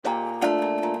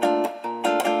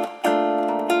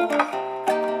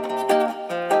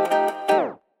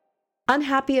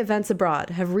Unhappy events abroad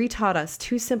have retaught us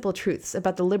two simple truths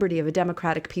about the liberty of a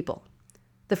democratic people.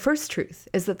 The first truth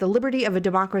is that the liberty of a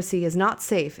democracy is not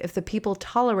safe if the people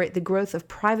tolerate the growth of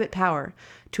private power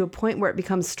to a point where it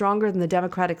becomes stronger than the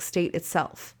democratic state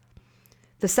itself.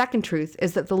 The second truth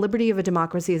is that the liberty of a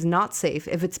democracy is not safe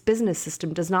if its business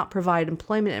system does not provide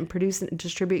employment and produce and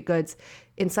distribute goods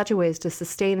in such a way as to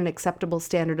sustain an acceptable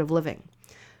standard of living.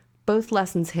 Both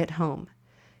lessons hit home.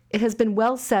 It has been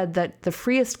well said that the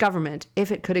freest government, if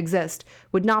it could exist,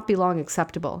 would not be long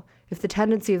acceptable if the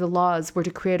tendency of the laws were to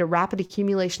create a rapid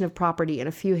accumulation of property in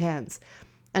a few hands,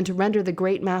 and to render the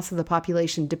great mass of the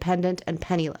population dependent and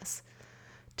penniless.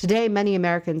 Today, many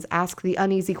Americans ask the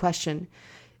uneasy question,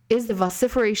 is the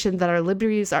vociferation that our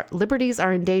liberties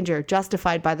are in danger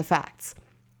justified by the facts?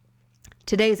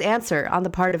 Today's answer on the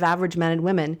part of average men and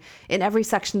women in every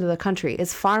section of the country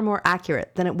is far more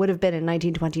accurate than it would have been in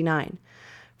 1929.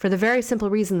 For the very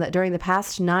simple reason that during the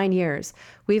past 9 years,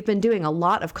 we've been doing a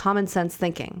lot of common sense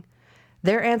thinking.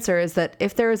 Their answer is that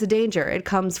if there is a danger, it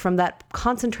comes from that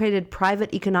concentrated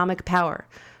private economic power,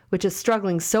 which is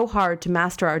struggling so hard to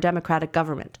master our democratic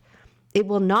government. It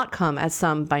will not come, as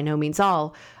some, by no means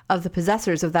all, of the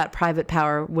possessors of that private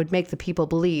power would make the people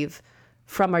believe,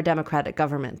 from our democratic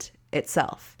government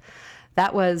itself.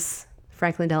 That was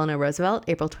Franklin Delano Roosevelt,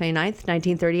 April 29th,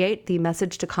 1938, the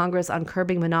message to Congress on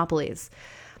curbing monopolies.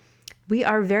 We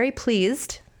are very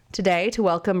pleased today to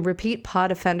welcome repeat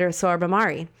pod offender Sohrab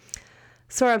Ahmari.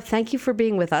 Sohrab, thank you for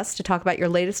being with us to talk about your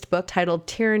latest book titled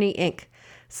Tyranny, Inc.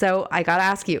 So I got to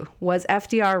ask you, was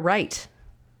FDR right?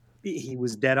 He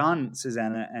was dead on,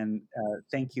 Susannah, and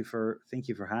thank you for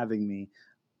having me.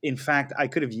 In fact, I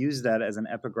could have used that as an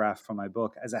epigraph for my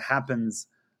book. As it happens,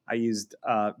 I used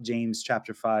James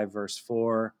chapter 5, verse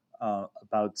 4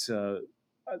 about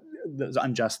those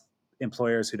unjust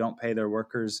employers who don't pay their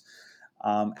workers,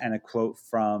 and a quote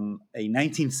from a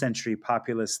 19th century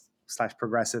populist /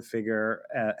 progressive figure,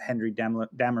 Henry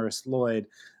Damaris Lloyd,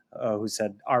 who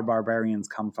said, "Our barbarians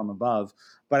come from above."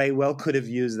 But I well could have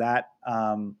used that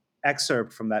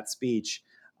excerpt from that speech,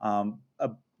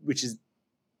 which is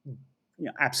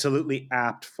absolutely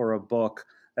apt for a book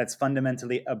that's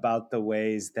fundamentally about the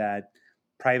ways that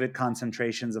private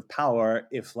concentrations of power,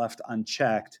 if left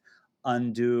unchecked,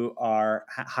 undo our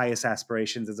highest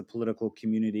aspirations as a political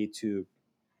community to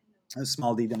a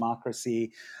small d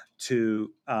democracy,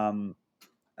 to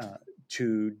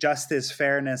justice,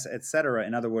 fairness, etc.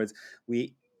 In other words,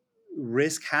 we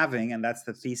risk having, and that's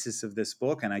the thesis of this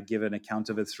book, and I give an account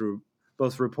of it through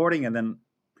both reporting and then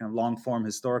kind of long-form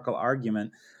historical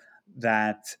argument,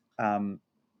 that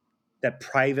that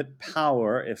private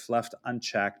power, if left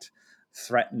unchecked,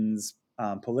 threatens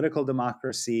political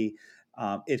democracy.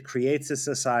 It creates a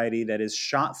society that is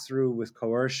shot through with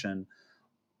coercion,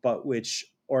 but which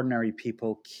ordinary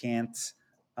people can't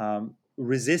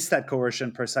resist that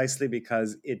coercion precisely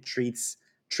because it treats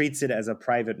it as a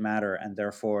private matter and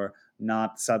therefore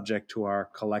not subject to our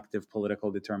collective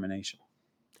political determination.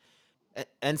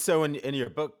 And so in your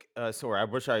book,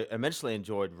 Sohrab, which I immensely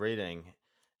enjoyed reading,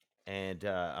 and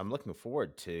I'm looking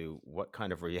forward to what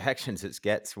kind of reactions it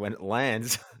gets when it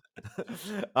lands.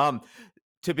 um,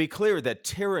 to be clear, the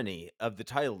tyranny of the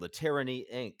title, the Tyranny,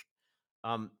 Inc.,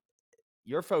 um,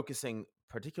 you're focusing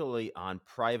particularly on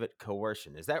private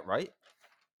coercion. Is that right?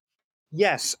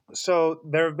 Yes. So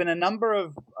there have been a number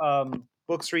of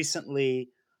books recently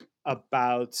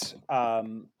about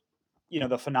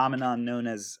the phenomenon known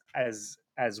as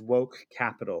woke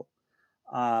capital,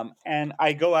 and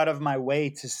I go out of my way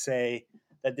to say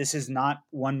that this is not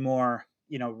one more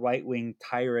right wing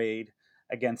tirade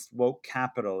against woke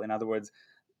capital. In other words,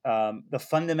 the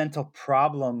fundamental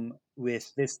problem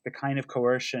with the kind of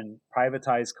coercion,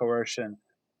 privatized coercion,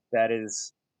 that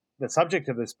is the subject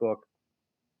of this book,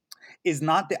 is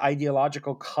not the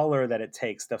ideological color that it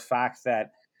takes. The fact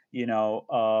that the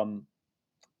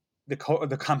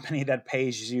company that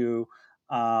pays you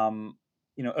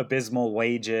abysmal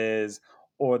wages,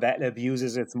 or that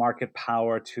abuses its market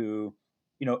power to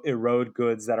erode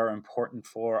goods that are important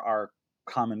for our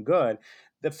common good.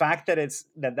 The fact that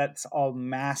that's all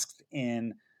masked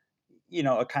in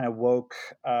a kind of woke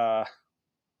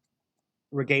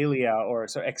regalia, or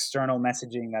so external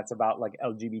messaging that's about like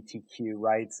LGBTQ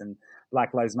rights and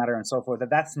Black Lives Matter and so forth,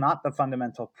 that's not the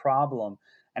fundamental problem.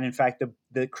 And in fact,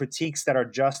 the critiques that are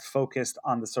just focused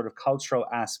on the sort of cultural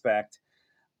aspect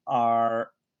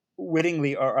are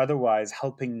wittingly or otherwise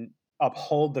helping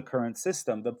uphold the current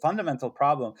system. The fundamental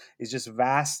problem is just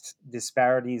vast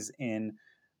disparities in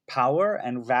power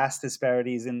and vast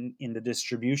disparities in the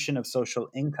distribution of social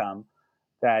income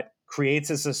that creates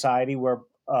a society where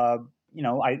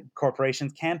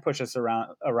corporations can push us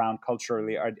around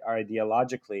culturally or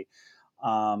ideologically,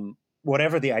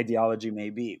 whatever the ideology may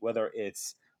be, whether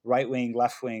it's right wing,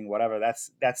 left wing, whatever.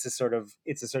 That's it's a sort of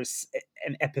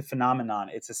an epiphenomenon.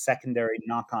 It's a secondary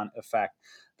knock on effect.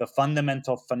 The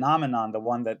fundamental phenomenon, the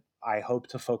one that I hope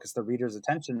to focus the reader's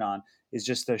attention on, is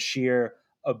just the sheer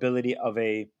ability of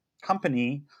a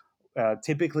company,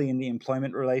 typically in the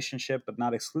employment relationship, but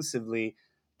not exclusively,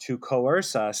 to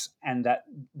coerce us, and that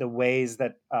the ways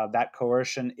that that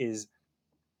coercion is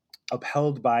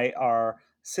upheld by our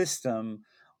system,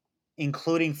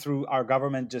 including through our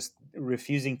government just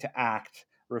refusing to act,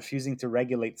 refusing to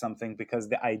regulate something because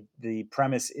the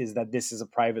premise is that this is a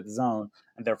private zone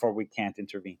and therefore we can't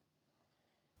intervene.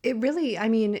 It really, I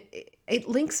mean, it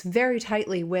links very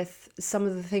tightly with some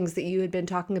of the things that you had been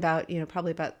talking about,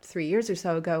 probably about 3 years or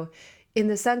so ago, in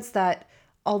the sense that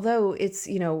although it's,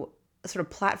 sort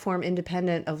of platform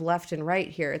independent of left and right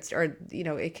here,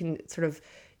 it can sort of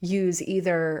use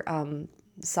either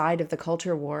side of the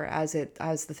culture war as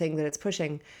the thing that it's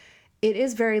pushing. It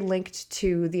is very linked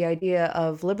to the idea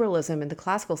of liberalism in the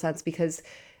classical sense, because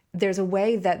there's a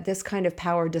way that this kind of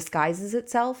power disguises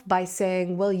itself by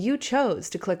saying, well, you chose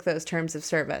to click those terms of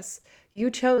service. You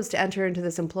chose to enter into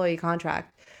this employee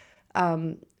contract,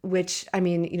 which, I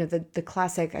mean, the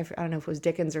classic, I don't know if it was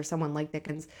Dickens or someone like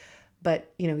Dickens,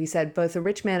 but, he said both a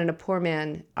rich man and a poor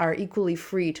man are equally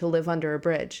free to live under a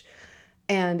bridge.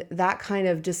 And that kind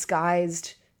of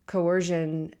disguised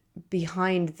coercion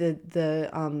behind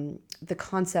the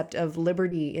concept of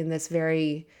liberty in this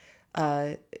very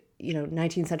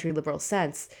 19th century liberal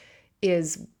sense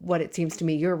is what it seems to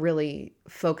me you're really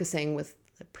focusing with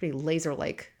a pretty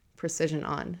laser-like precision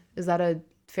on. Is that a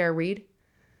fair read?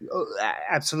 Oh,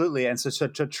 absolutely. And so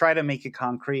to try to make it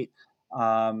concrete,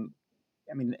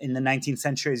 I mean, in the 19th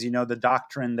century, as you know, the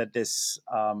doctrine that this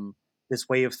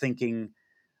way of thinking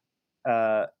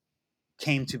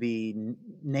came to be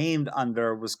named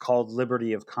under was called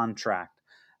liberty of contract.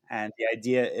 And the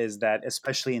idea is that,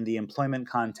 especially in the employment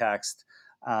context,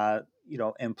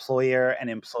 employer and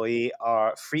employee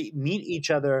are free, meet each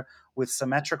other with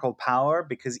symmetrical power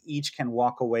because each can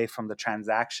walk away from the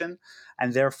transaction.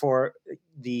 And therefore,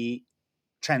 the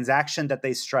transaction that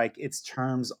they strike, its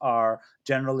terms are,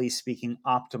 generally speaking,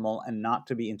 optimal and not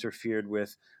to be interfered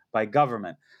with by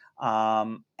government.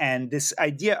 And this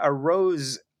idea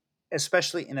arose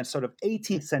especially in a sort of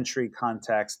 18th century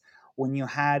context, when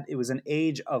it was an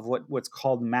age of what's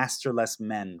called masterless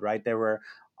men, right? There were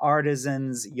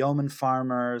artisans, yeoman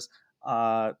farmers,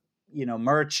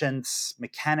 merchants,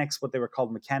 mechanics, what they were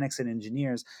called mechanics and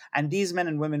engineers. And these men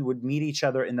and women would meet each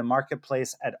other in the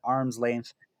marketplace at arm's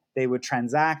length. They would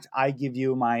transact. I give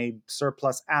you my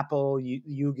surplus apple,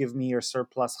 you give me your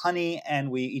surplus honey,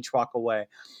 and we each walk away.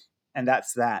 And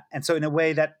that's that. And so in a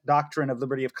way, that doctrine of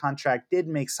liberty of contract did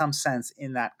make some sense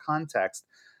in that context.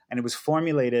 And it was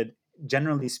formulated,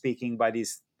 generally speaking, by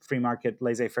these free market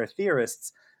laissez-faire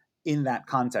theorists in that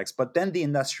context. But then the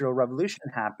Industrial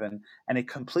Revolution happened, and it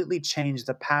completely changed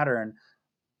the pattern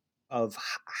of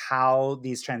how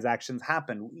these transactions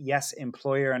happen. Yes,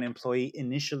 employer and employee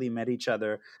initially met each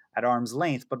other at arm's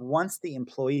length, but once the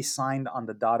employee signed on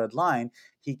the dotted line,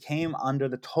 he came under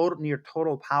the near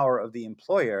total power of the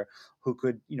employer, who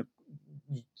could,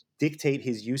 dictate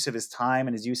his use of his time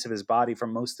and his use of his body for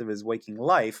most of his waking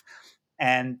life.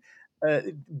 And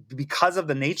because of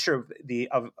the nature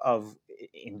of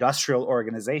industrial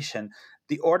organization,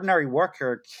 the ordinary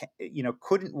worker,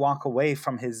 couldn't walk away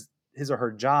from his or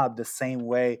her job the same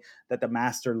way that the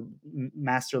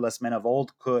masterless men of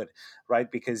old could, right?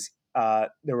 Because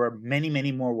there were many,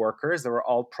 many more workers. They were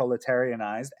all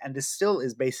proletarianized, and this still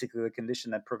is basically the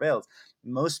condition that prevails.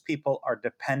 Most people are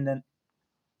dependent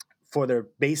for their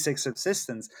basic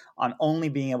subsistence on only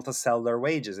being able to sell their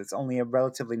wages. It's only a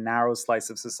relatively narrow slice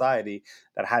of society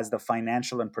that has the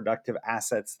financial and productive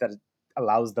assets that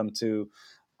allows them to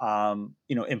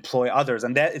employ others,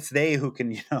 and that it's they who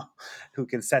can who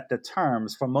can set the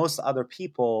terms. For most other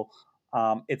people,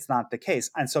 it's not the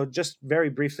case. And so, just very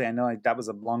briefly, I know that was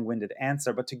a long-winded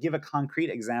answer, but to give a concrete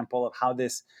example of how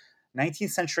this 19th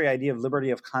century idea of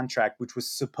liberty of contract, which was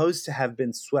supposed to have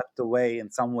been swept away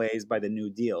in some ways by the New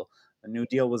Deal. The New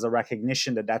Deal was a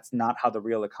recognition that that's not how the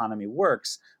real economy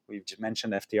works. We've just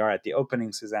mentioned FDR at the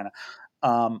opening, Susannah.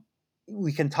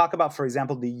 We can talk about, for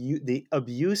example, the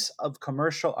abuse of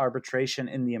commercial arbitration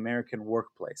in the American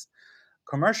workplace.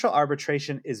 Commercial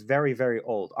arbitration is very, very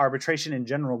old. Arbitration in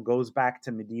general goes back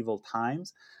to medieval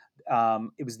times.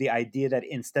 It was the idea that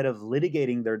instead of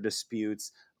litigating their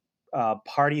disputes,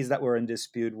 parties that were in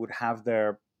dispute would have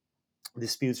their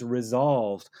disputes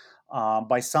resolved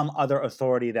by some other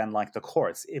authority than like the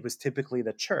courts. It was typically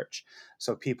the church.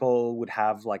 So people would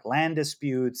have like land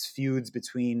disputes, feuds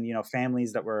between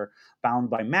families that were bound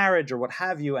by marriage or what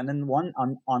have you, and then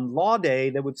on law day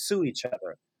they would sue each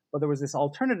other. But there was this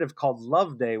alternative called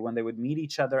love day when they would meet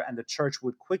each other, and the church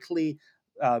would quickly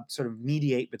sort of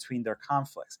mediate between their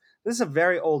conflicts. This is a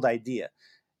very old idea.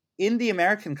 In the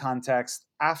American context,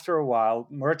 after a while,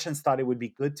 merchants thought it would be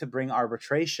good to bring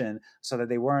arbitration so that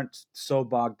they weren't so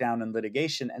bogged down in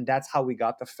litigation. And that's how we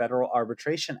got the Federal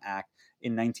Arbitration Act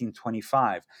in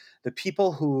 1925. The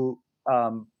people who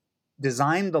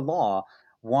designed the law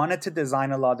wanted to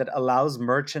design a law that allows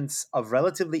merchants of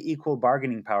relatively equal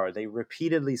bargaining power, they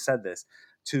repeatedly said this,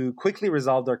 to quickly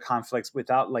resolve their conflicts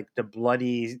without like the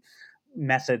bloody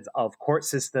methods of court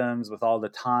systems with all the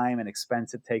time and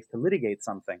expense it takes to litigate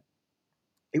something.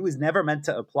 It was never meant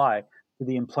to apply to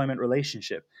the employment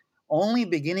relationship. Only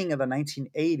beginning of the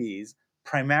 1980s,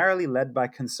 primarily led by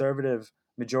conservative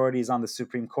majorities on the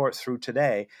Supreme Court through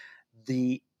today,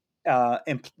 the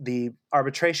the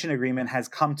arbitration agreement has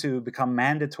come to become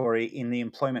mandatory in the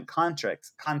employment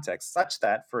context, such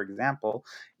that, for example,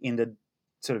 in the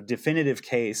sort of definitive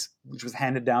case, which was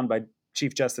handed down by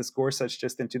Chief Justice Gorsuch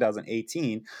just in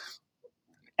 2018,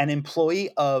 an employee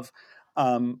of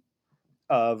the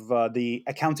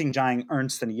accounting giant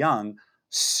Ernst & Young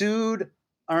sued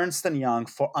Ernst & Young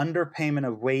for underpayment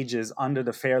of wages under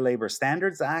the Fair Labor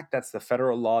Standards Act. That's the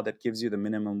federal law that gives you the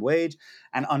minimum wage,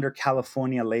 and under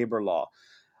California labor law.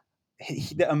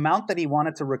 The amount that he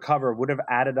wanted to recover would have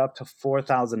added up to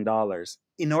 $4,000.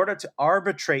 In order to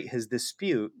arbitrate his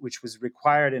dispute, which was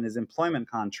required in his employment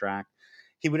contract,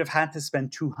 he would have had to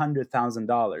spend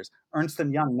 $200,000. Ernst &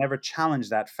 Young never challenged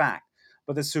that fact.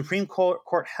 But the Supreme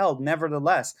Court held,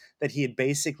 nevertheless, that he had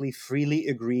basically freely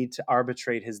agreed to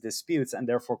arbitrate his disputes and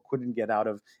therefore couldn't get out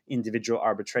of individual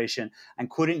arbitration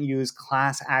and couldn't use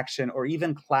class action or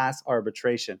even class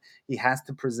arbitration. He has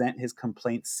to present his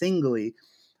complaint singly.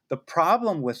 The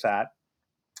problem with that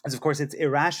is, of course, it's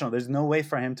irrational. There's no way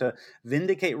for him to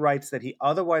vindicate rights that he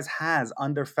otherwise has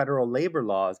under federal labor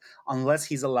laws unless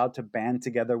he's allowed to band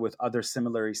together with other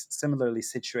similarly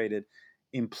situated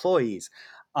employees.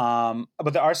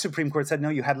 But our Supreme Court said, no,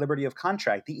 you had liberty of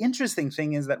contract. The interesting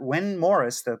thing is that when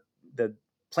Morris, the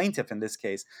plaintiff in this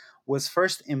case, was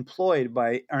first employed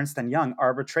by Ernst & Young,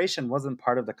 arbitration wasn't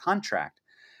part of the contract.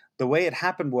 The way it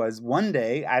happened was one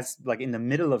day, as like in the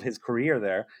middle of his career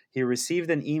there, he received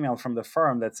an email from the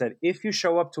firm that said, if you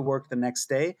show up to work the next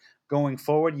day, going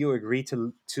forward, you agree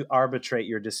to arbitrate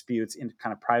your disputes in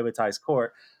kind of privatized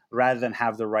court rather than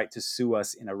have the right to sue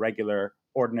us in a regular,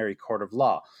 ordinary court of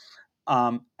law.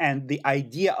 And the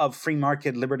idea of free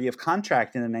market liberty of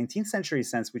contract in the 19th century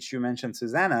sense, which you mentioned,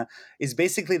 Susannah, is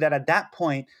basically that at that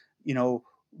point,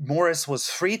 Morris was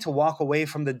free to walk away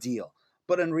from the deal.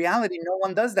 But in reality, no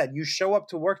one does that. You show up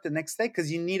to work the next day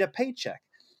because you need a paycheck.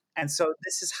 And so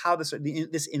this is how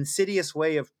this insidious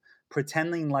way of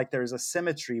pretending like there's a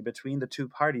symmetry between the two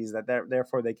parties, that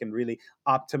therefore they can really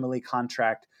optimally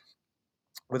contract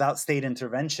without state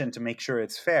intervention to make sure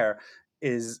it's fair,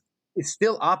 is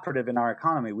still operative in our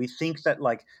economy. We think that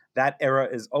like that era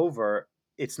is over.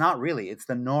 It's not really. It's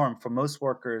the norm for most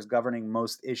workers governing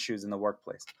most issues in the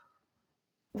workplace.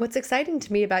 What's exciting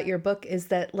to me about your book is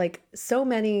that like so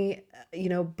many,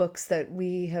 books that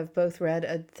we have both read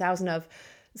 1,000 of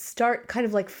start kind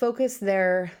of like focus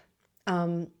their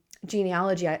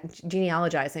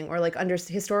genealogizing or like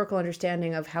historical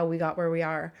understanding of how we got where we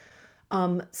are,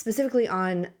 specifically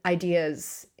on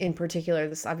ideas in particular.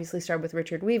 This obviously started with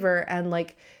Richard Weaver, and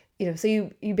like, so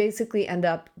you basically end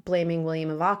up blaming William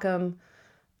of Ockham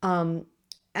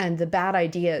and the bad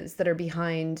ideas that are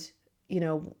behind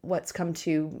what's come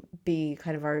to be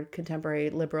kind of our contemporary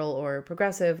liberal or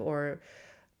progressive or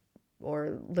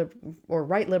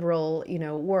right liberal,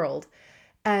 world.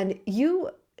 And you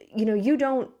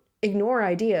don't ignore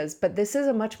ideas, but this is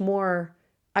a much more,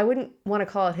 I wouldn't want to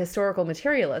call it historical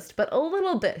materialist, but a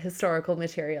little bit historical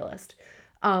materialist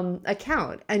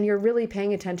account. And you're really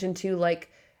paying attention to like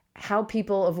how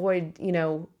people avoid,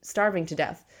 starving to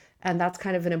death. And that's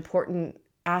kind of an important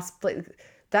aspect.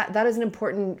 That is an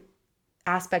important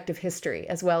aspect of history,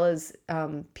 as well as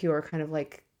pure kind of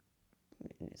like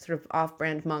sort of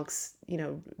off-brand monks,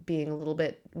 being a little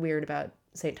bit weird about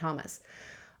St. Thomas.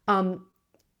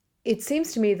 It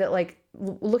seems to me that like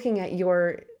looking at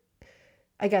your,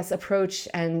 I guess, approach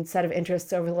and set of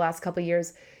interests over the last couple of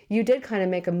years, you did kind of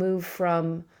make a move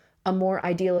from a more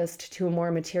idealist to a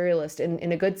more materialist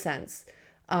in a good sense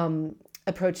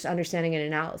approach to understanding and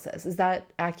analysis. Is that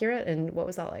accurate? And what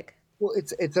was that like? Well,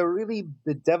 it's a really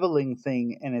bedeviling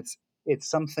thing, and it's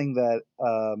something that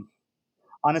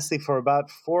honestly, for about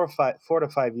 4 to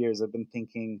 5 years, I've been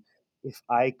thinking if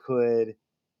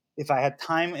if I had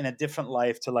time in a different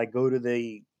life to like go to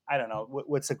the, I don't know,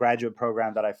 what's the graduate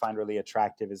program that I find really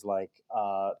attractive is like,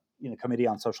 Committee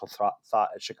on Social Thought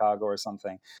at Chicago or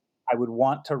something. I would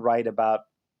want to write about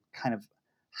kind of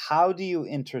how do you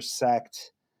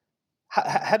intersect,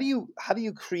 how do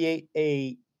you create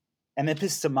an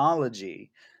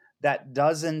epistemology that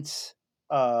doesn't,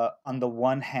 on the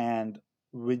one hand,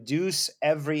 reduce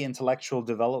every intellectual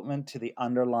development to the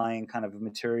underlying kind of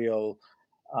material,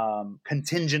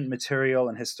 contingent material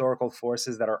and historical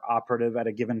forces that are operative at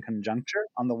a given conjuncture,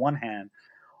 on the one hand,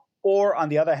 or on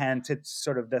the other hand, to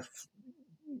sort of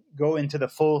go into the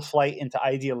full flight into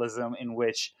idealism in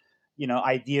which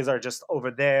ideas are just over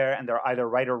there and they're either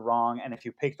right or wrong, and if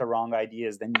you pick the wrong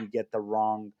ideas then you get the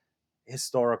wrong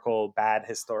bad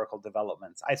historical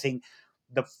developments. I think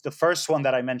the first one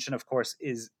that I mentioned, of course,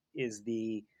 is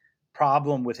the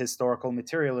problem with historical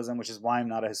materialism, which is why I'm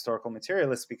not a historical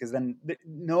materialist, because then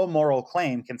no moral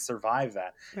claim can survive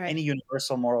that. Right. Any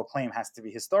universal moral claim has to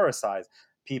be historicized.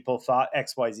 People thought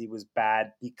XYZ was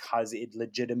bad because it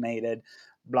legitimated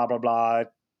blah blah blah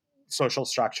social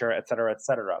structure, et cetera, et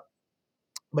cetera.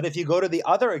 But if you go to the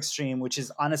other extreme, which is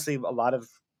honestly a lot of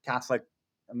Catholic,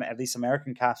 at least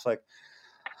American Catholic,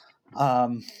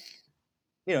 um,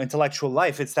 intellectual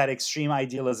life, it's that extreme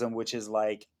idealism, which is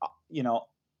like,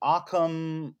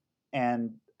 Occam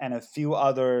and a few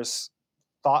others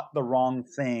thought the wrong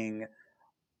thing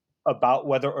about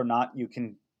whether or not you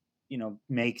can,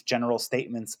 make general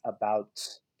statements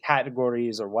about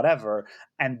categories or whatever,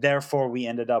 and therefore we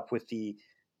ended up with the,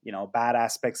 bad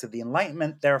aspects of the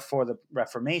Enlightenment, therefore the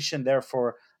Reformation,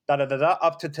 therefore da da da da,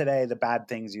 up to today, the bad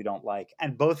things you don't like,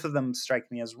 and both of them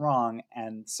strike me as wrong.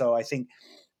 And so I think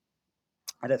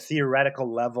at a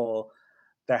theoretical level,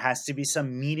 there has to be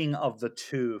some meeting of the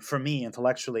two for me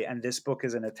intellectually. And this book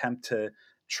is an attempt to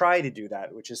try to do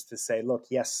that, which is to say, look,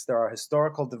 yes, there are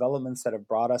historical developments that have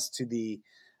brought us to the,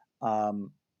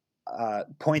 um,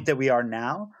 point that we are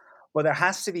now, but there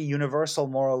has to be universal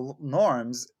moral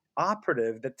norms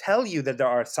operative that tell you that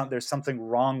there's something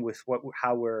wrong with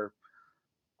how we're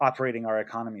operating our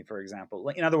economy, for example.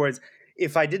 In other words,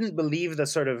 if I didn't believe the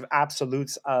sort of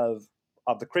absolutes of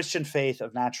the Christian faith,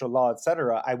 of natural law,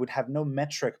 etc., I would have no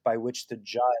metric by which to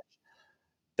judge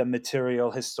the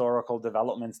material historical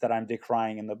developments that I'm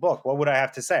decrying in the book. What would I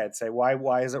have to say? I'd say,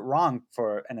 why is it wrong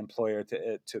for an employer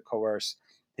to coerce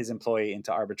his employee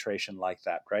into arbitration like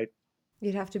that, right?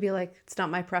 You'd have to be like, it's not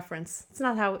my preference. It's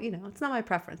not how, it's not my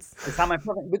preference. It's not my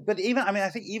preference. But even, I mean, I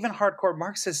think even hardcore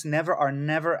Marxists are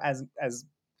never as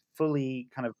fully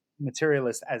kind of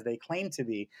materialist as they claim to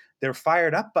be. They're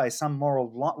fired up by some moral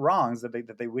wrongs that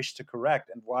they wish to correct.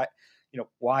 And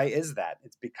why is that?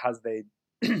 It's because they,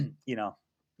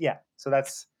 yeah. So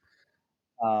that's,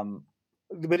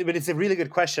 but it's a really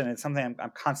good question. It's something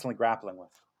I'm constantly grappling with.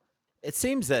 It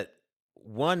seems that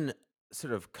one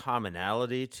sort of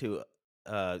commonality to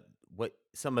uh, what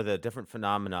some of the different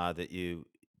phenomena that you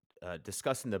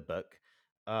discuss in the book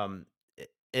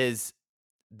is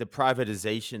the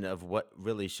privatization of what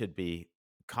really should be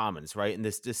commons, right? And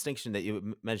this distinction that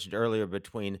you mentioned earlier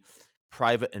between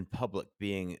private and public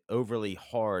being overly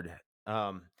hard.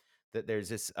 That there's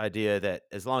this idea that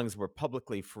as long as we're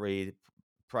publicly free,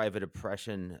 private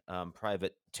oppression,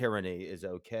 private tyranny is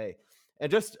okay. And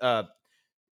just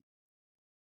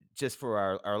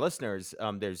for our listeners,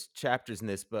 there's chapters in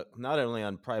this book not only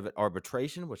on private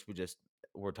arbitration, which we just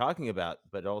were talking about,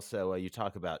 but also you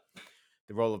talk about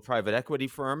the role of private equity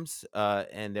firms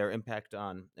and their impact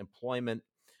on employment,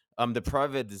 the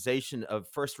privatization of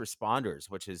first responders,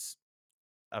 which is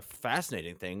a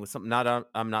fascinating thing with something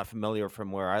I'm not familiar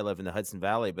from where I live in the Hudson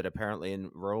Valley, but apparently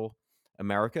in rural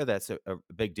America, that's a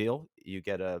big deal. You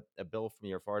get a bill from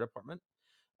your fire department.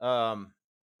 Um,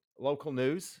 Local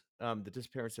news, the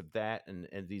disappearance of that, and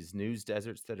these news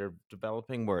deserts that are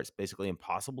developing, where it's basically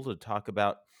impossible to talk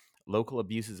about local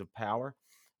abuses of power,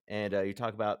 and you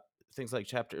talk about things like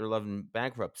Chapter 11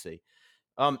 bankruptcy.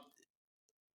 Um,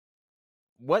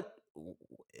 what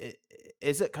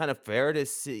is it kind of fair to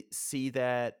see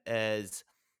that as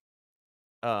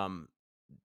um,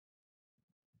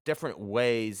 different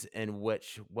ways in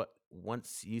which what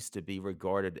once used to be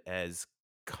regarded as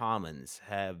commons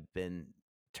have been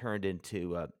turned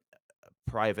into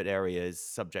private areas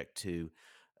subject to,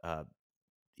 uh,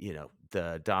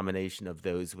 the domination of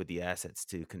those with the assets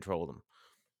to control them.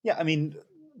 Yeah, I mean,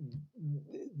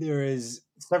 there is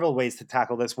several ways to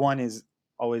tackle this. One is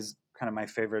always kind of my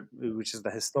favorite, which is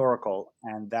the historical,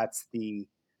 and that's the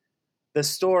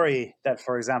story that,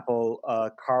 for example,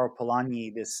 Karl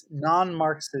Polanyi, this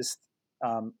non-Marxist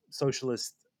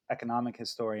socialist economic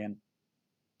historian,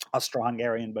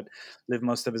 Austro-Hungarian, but lived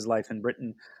most of his life in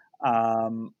Britain.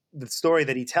 The story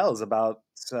that he tells about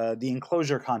the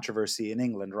enclosure controversy in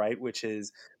England, right, which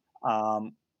is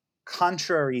um,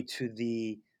 contrary to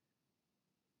the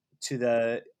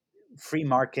free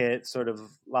market sort of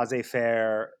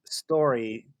laissez-faire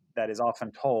story that is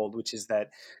often told, which is that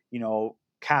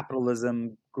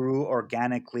capitalism grew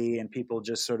organically and people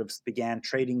just sort of began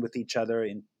trading with each other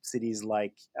in cities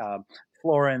like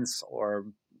Florence or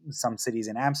some cities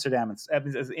in Amsterdam and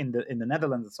in the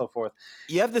Netherlands and so forth.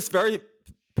 You have this very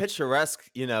picturesque,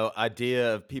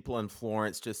 idea of people in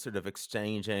Florence just sort of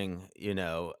exchanging,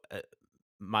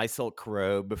 my silk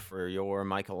robe for your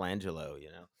Michelangelo.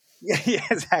 Yeah, yeah,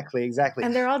 exactly, exactly.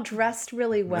 And they're all dressed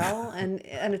really well, and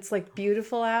it's like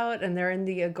beautiful out, and they're in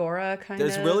the agora kind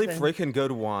There's of, really and freaking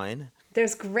good wine.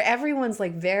 everyone's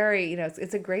like very,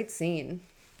 it's a great scene.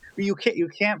 You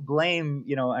can't blame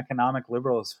economic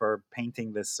liberals for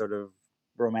painting this sort of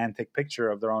romantic picture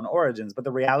of their own origins, but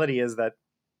the reality is that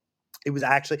it was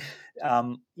actually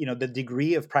the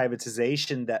degree of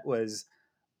privatization that was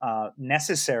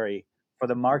necessary for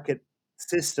the market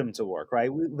system to work. Right,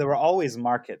 there were always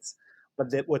markets, but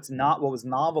what was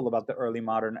novel about the early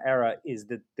modern era is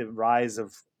the rise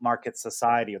of market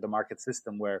society or the market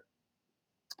system, where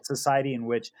society in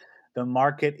which the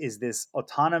market is this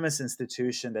autonomous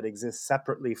institution that exists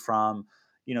separately from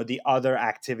the other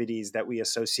activities that we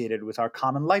associated with our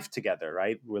common life together,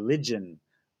 right? Religion,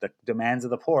 the demands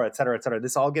of the poor, et cetera, et cetera.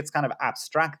 This all gets kind of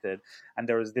abstracted, and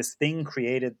there was this thing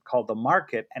created called the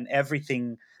market, and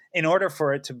everything, in order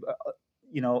for it to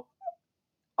you know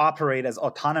operate as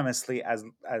autonomously as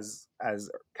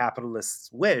capitalists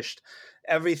wished,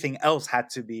 everything else had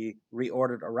to be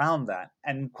reordered around that.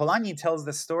 And Polanyi tells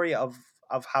the story of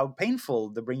how painful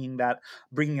the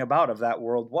bringing about of that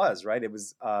world was. Right, it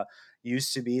was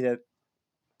used to be that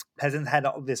peasants had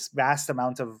this vast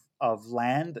amount of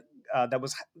land that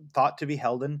was thought to be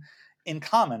held in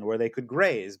common, where they could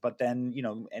graze. But then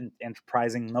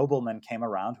enterprising noblemen came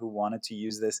around who wanted to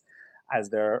use this as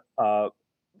their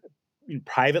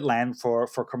private land for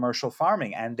commercial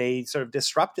farming, and they sort of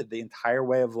disrupted the entire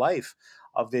way of life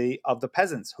of the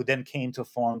peasants, who then came to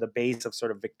form the base of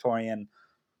sort of Victorian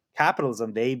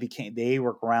capitalism. They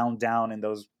were ground down in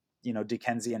those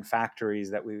Dickensian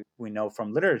factories that we know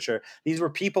from literature. These were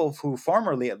people who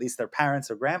formerly, at least their parents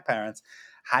or grandparents,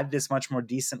 had this much more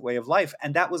decent way of life,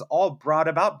 and that was all brought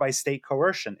about by state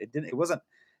coercion. It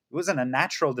wasn't a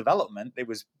natural development. It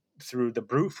was through the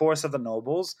brute force of the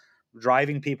nobles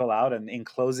driving people out and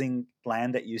enclosing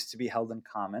land that used to be held in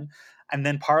common, and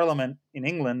then Parliament in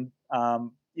England,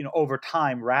 over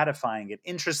time ratifying it.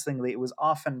 Interestingly, it was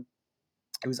often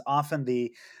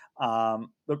the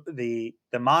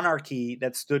monarchy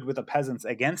that stood with the peasants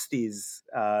against these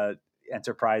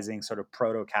enterprising sort of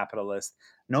proto-capitalist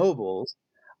nobles,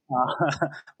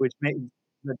 which that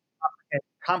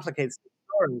complicates the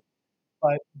story.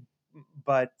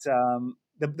 But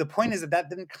the point is that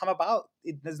didn't come about.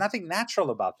 There's nothing natural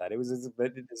about that. It was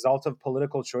the result of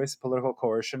political choice, political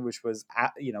coercion, which was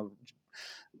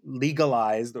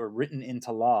legalized or written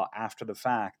into law after the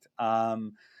fact.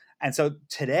 And so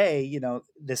today,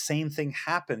 the same thing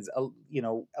happens.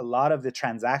 A lot of the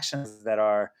transactions that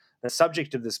are the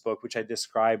subject of this book, which I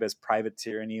describe as private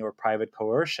tyranny or private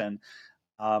coercion,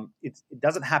 it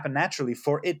doesn't happen naturally.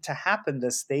 For it to happen,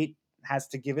 the state has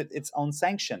to give it its own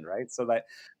sanction, right? So that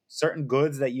certain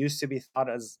goods that used to be thought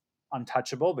as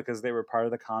untouchable because they were part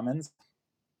of the commons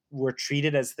were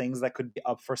treated as things that could be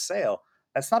up for sale.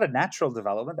 That's not a natural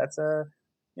development. That's a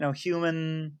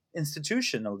human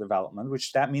institutional development,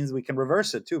 which that means we can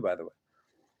reverse it too, by the way.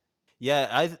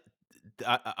 Yeah,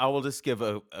 I will just give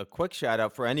a quick shout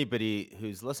out for anybody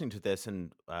who's listening to this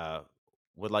and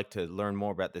would like to learn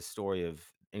more about this story of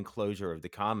enclosure of the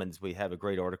commons. We have a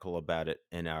great article about it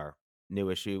in our new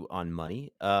issue on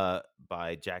money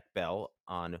by Jack Bell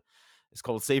on it's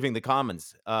called Saving the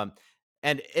Commons.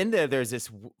 And in there, there's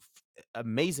this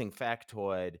amazing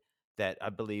factoid that I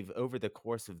believe over the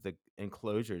course of the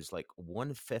enclosures, like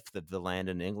 1/5 of the land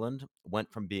in England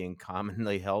went from being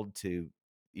commonly held to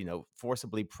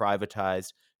forcibly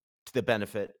privatized to the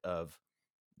benefit of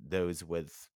those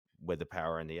with the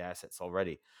power and the assets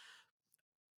already.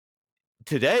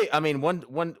 Today, I mean,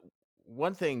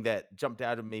 one thing that jumped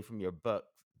out at me from your book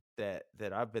that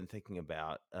I've been thinking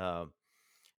about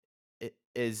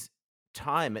is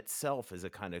time itself is a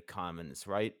kind of commons,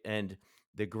 right? And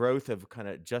the growth of kind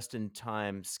of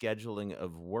just-in-time scheduling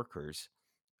of workers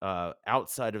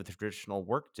outside of the traditional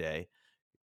workday.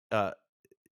 Uh,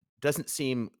 doesn't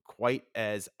seem quite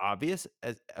as obvious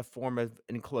as a form of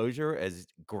enclosure as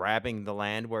grabbing the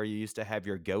land where you used to have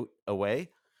your goat away.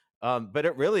 But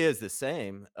it really is the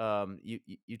same.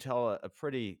 You tell a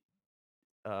pretty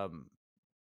um,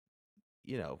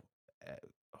 you know, uh,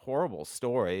 horrible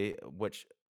story, which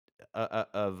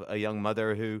of a young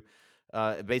mother who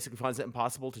basically finds it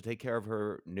impossible to take care of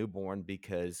her newborn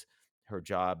because her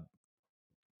job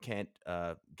can't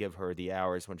give her the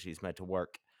hours when she's meant to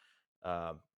work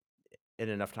uh, in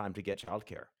enough time to get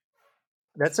childcare.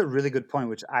 That's a really good point,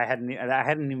 which I hadn't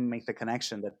even make the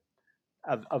connection that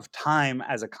of time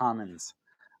as a commons,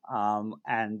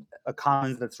 and a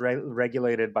commons that's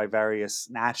regulated by various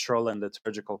natural and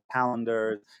liturgical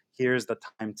calendars. Here's the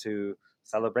time to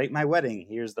celebrate my wedding.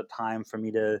 Here's the time for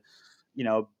me to,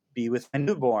 be with my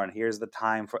newborn. Here's the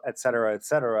time for et cetera, et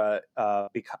cetera.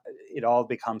 It all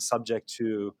becomes subject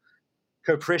to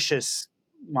capricious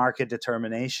market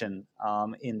determination,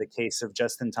 in the case of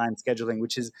just-in-time scheduling,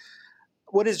 which is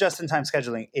what is just-in-time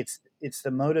scheduling? It's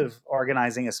the mode of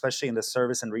organizing, especially in the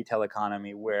service and retail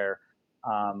economy, where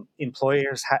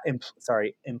employees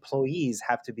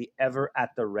have to be ever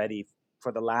at the ready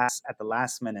at the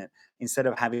last minute, instead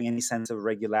of having any sense of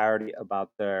regularity about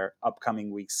their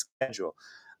upcoming week's schedule.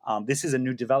 This is a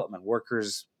new development.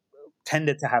 Workers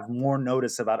tended to have more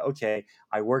notice about, okay,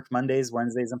 I worked Mondays,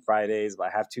 Wednesdays, and Fridays, but I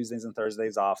have Tuesdays and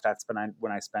Thursdays off. That's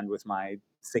when I spend with my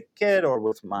sick kid or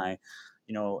with my,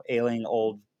 ailing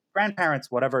old grandparents,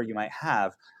 whatever you might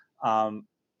have. Um,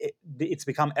 it's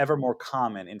become ever more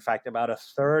common. In fact, about a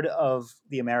third of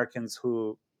the Americans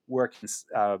who work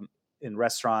in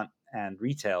restaurant and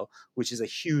retail, which is a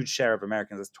huge share of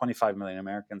Americans, that's 25 million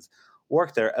Americans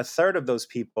work there. A third of those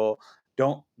people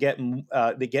don't get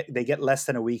they get less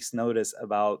than a week's notice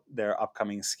about their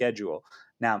upcoming schedule.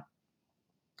 Now,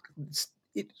 it's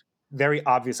very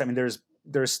obvious. I mean,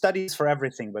 there's studies for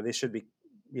everything, but they should be,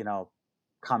 you know,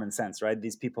 common sense, right?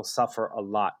 These people suffer a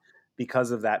lot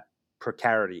because of that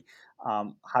precarity.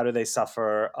 How do they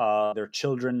suffer? Their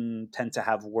children tend to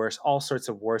have all sorts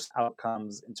of worse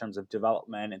outcomes in terms of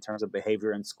development, in terms of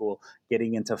behavior in school,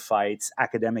 getting into fights,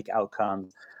 academic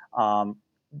outcomes. Um,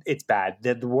 it's bad.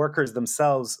 The workers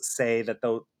themselves say that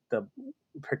the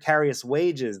precarious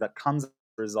wages that comes as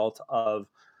a result of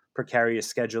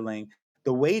precarious scheduling,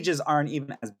 the wages aren't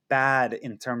even as bad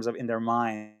in terms of in their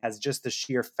mind as just the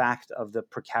sheer fact of the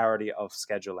precarity of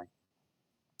scheduling.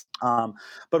 Um,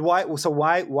 but why? So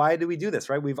why do we do this?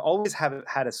 Right? We've always had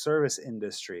a service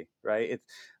industry, right?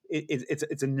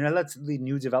 It's a relatively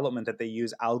new development that they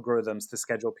use algorithms to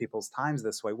schedule people's times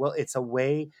this way. Well, it's a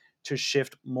way to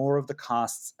shift more of the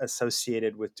costs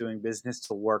associated with doing business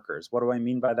to workers. What do I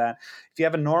mean by that? If you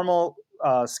have a normal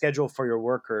schedule for your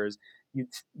workers,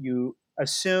 you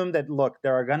assume that, look,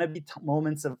 there are going to be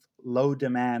moments of low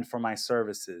demand for my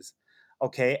services,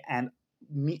 okay, and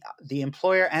the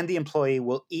employer and the employee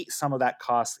will eat some of that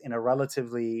cost in a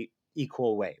relatively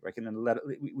equal way, right? And then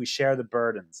we share the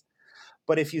burdens.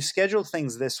 But if you schedule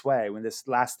things this way, when this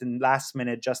last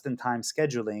minute, just in time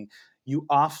scheduling, you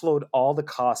offload all the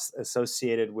costs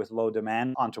associated with low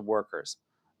demand onto workers.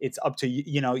 It's up to you.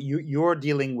 You're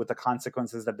dealing with the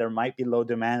consequences that there might be low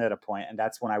demand at a point, and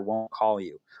that's when I won't call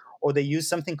you. Or they use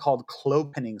something called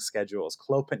clopening schedules.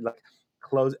 Like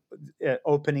close,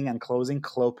 opening and closing.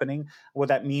 Clopening. What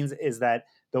that means is that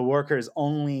the workers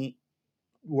only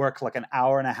work like an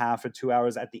hour and a half or 2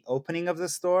 hours at the opening of the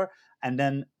store, and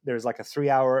then there's like a 3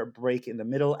 hour break in the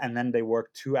middle, and then they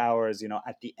work 2 hours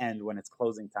at the end when it's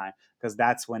closing time, because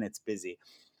that's when it's busy.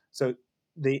 So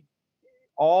the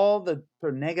all the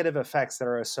negative effects that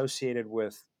are associated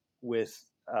with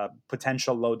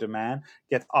potential low demand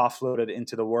gets offloaded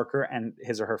into the worker and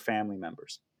his or her family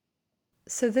members.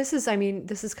 So this is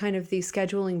kind of the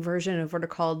scheduling version of what are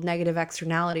called negative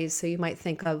externalities. So you might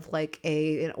think of like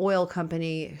an oil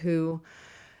company who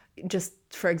just,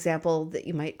 for example, that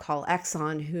you might call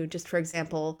Exxon, who just, for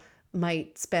example,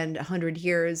 might spend 100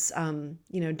 years,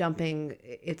 dumping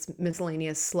its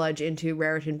miscellaneous sludge into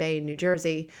Raritan Bay in New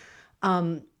Jersey,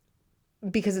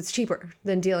 because it's cheaper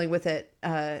than dealing with it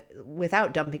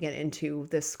without dumping it into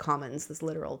this commons, this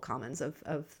literal commons of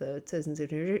the citizens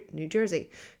of New Jersey,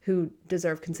 who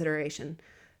deserve consideration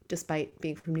despite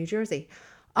being from New Jersey.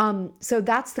 So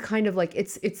that's the kind of like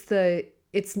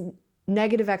it's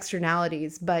negative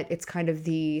externalities, but it's kind of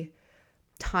the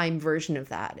time version of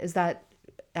that. Is that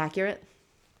accurate?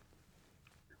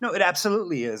 No, it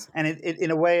absolutely is, and it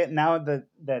in a way, now that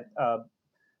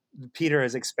Peter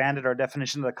has expanded our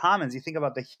definition of the commons, you think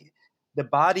about the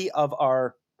body of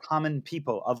our common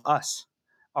people, of us,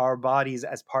 our bodies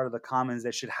as part of the commons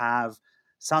that should have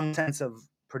some sense of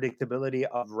predictability,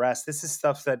 of rest. This is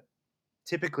stuff that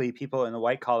typically people in the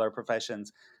white collar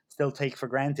professions still take for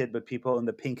granted, but people in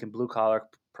the pink and blue collar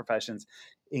professions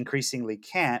increasingly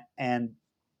can't. And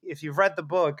if you've read the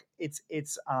book, it's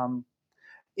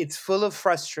full of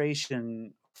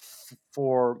frustration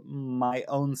for my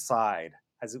own side,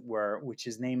 as it were, which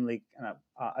is namely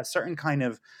a certain kind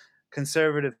of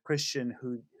conservative Christian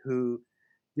who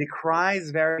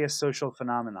decries various social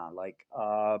phenomena, like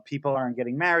people aren't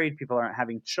getting married, people aren't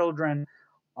having children.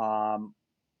 Um,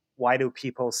 why do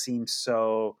people seem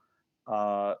so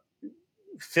uh,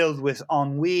 filled with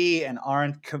ennui and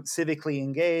aren't civically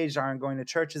engaged, aren't going to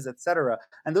churches, etc.?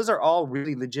 And those are all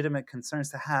really legitimate concerns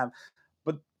to have.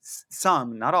 But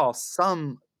some, not all,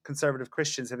 some conservative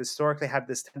Christians have historically had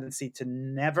this tendency to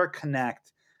never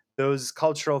connect those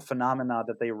cultural phenomena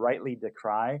that they rightly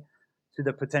decry to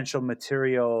the potential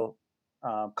material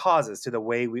causes, to the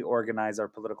way we organize our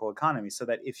political economy. So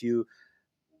that if you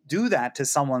do that to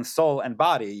someone's soul and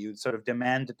body, you sort of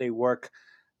demand that they work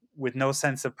with no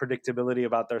sense of predictability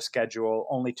about their schedule,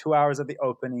 only 2 hours at the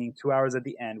opening, 2 hours at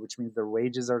the end, which means their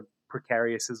wages are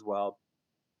precarious as well.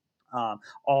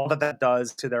 All that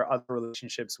does to their other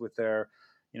relationships with their,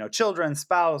 children,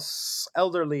 spouse,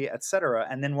 elderly, etc.,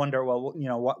 and then wonder, well,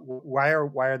 why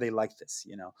are they like this?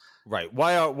 Right.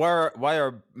 Why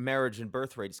are marriage and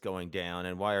birth rates going down,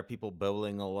 and why are people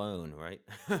bowling alone? Right.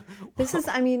 This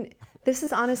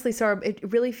is honestly, Saurabh,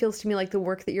 it really feels to me like the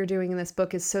work that you're doing in this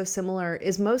book is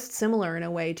most similar in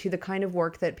a way to the kind of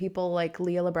work that people like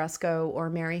Leah Labresco or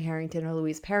Mary Harrington or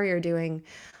Louise Perry are doing,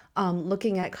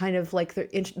 looking at kind of like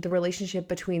the relationship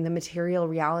between the material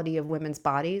reality of women's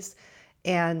bodies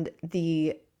and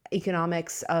the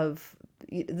economics of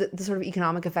the sort of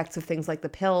economic effects of things like the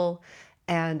pill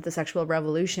and the sexual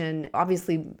revolution.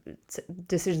 Obviously,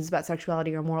 decisions about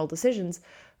sexuality are moral decisions,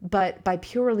 but by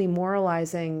purely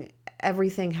moralizing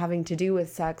everything having to do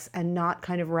with sex and not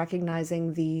kind of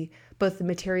recognizing both the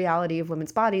materiality of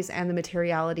women's bodies and the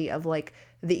materiality of like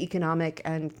the economic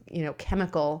and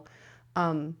chemical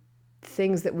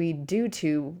things that we do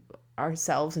to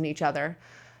ourselves and each other,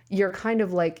 you're kind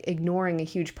of like ignoring a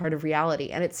huge part of reality.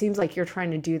 And it seems like you're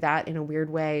trying to do that in a weird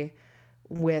way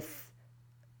with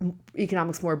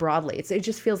economics more broadly. It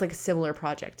just feels like a similar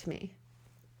project to me.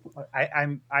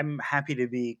 I'm happy to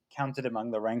be counted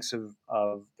among the ranks of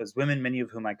those women, many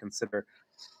of whom I consider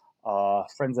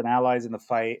friends and allies in the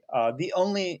fight. The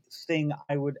only thing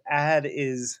I would add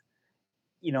is,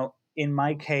 in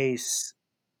my case,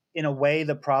 in a way,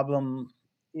 the problem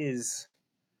is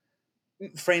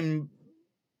framed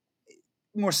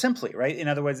more simply, right? In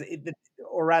other words,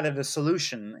 or rather, the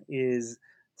solution is,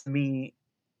 to me,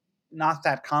 not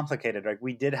that complicated. Right?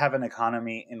 We did have an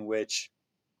economy in which,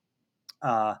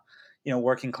 uh,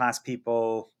 working class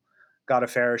people got a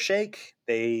fairer shake.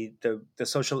 The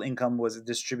social income was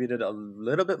distributed a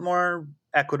little bit more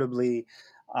equitably.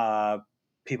 Uh,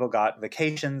 People got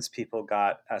vacations. People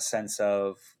got a sense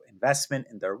of investment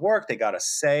in their work. They got a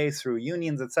say through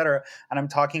unions, etc. And I'm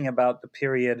talking about the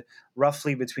period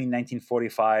roughly between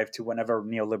 1945 to whenever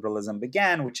neoliberalism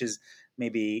began, which is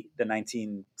maybe the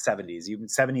 1970s. Even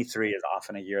 73 is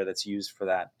often a year that's used for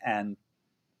that. And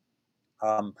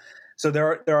so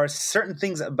there are certain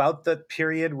things about the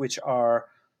period which are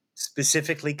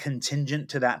specifically contingent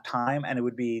to that time, and it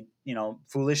would be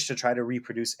foolish to try to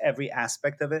reproduce every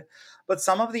aspect of it. But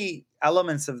some of the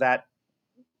elements of that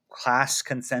class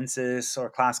consensus or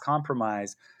class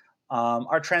compromise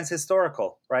are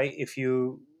transhistorical, right? If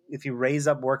you raise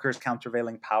up workers'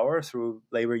 countervailing power through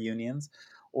labor unions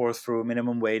or through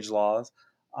minimum wage laws,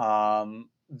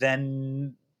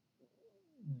 then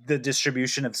the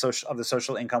distribution of the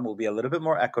social income will be a little bit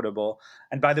more equitable.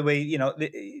 And by the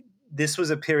way, this was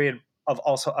a period of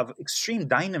extreme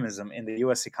dynamism in the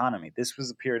U.S. economy. This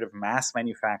was a period of mass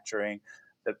manufacturing,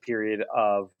 the period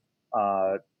of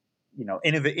some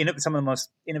of the most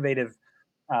innovative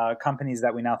companies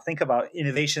that we now think about,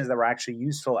 innovations that were actually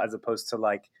useful as opposed to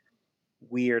like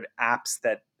weird apps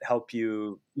that help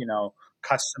you,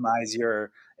 customize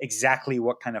your exactly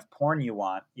what kind of porn you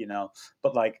want,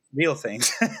 but like real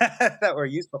things that were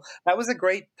useful. That was a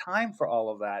great time for all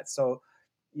of that. So,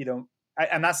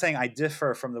 I'm not saying I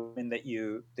differ from the women that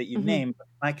you Mm-hmm. named. But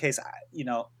in my case,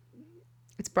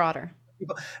 It's broader.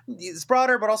 people, it's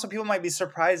broader, but also people might be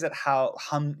surprised at how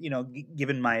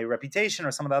given my reputation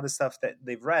or some of the other stuff that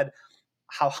they've read,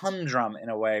 how humdrum in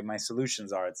a way my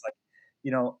solutions are. It's like,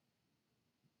 you know,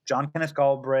 John Kenneth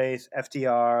Galbraith,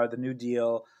 FDR, the New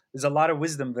Deal. There's a lot of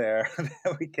wisdom there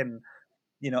that we can,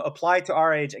 apply to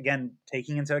our age. Again,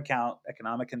 taking into account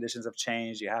economic conditions have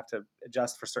changed. You have to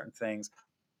adjust for certain things.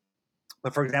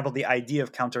 But for example, the idea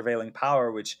of countervailing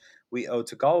power, which we owe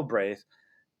to Galbraith,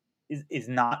 is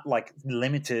not like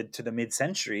limited to the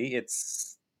mid-century.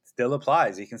 It's still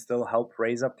applies. You can still help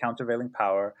raise up countervailing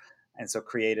power, and so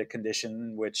create a condition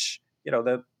in which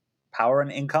the power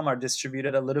and income are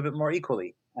distributed a little bit more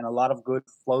equally, and a lot of good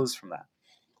flows from that.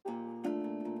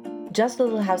 Just a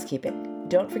little housekeeping.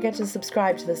 Don't forget to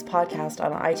subscribe to this podcast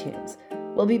on iTunes.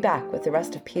 We'll be back with the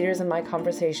rest of Peter's and my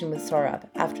conversation with Sohrab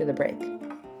after the break.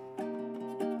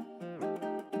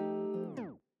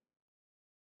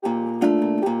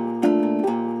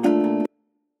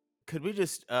 Could we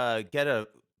just get a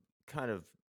kind of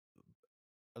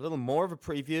a little more of a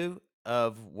preview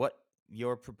of what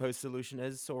your proposed solution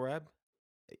is, Sohrab?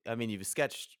 I mean, you've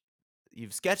sketched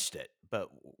it, but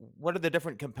what are the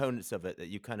different components of it that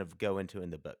you kind of go into in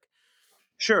the book?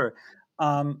 Sure.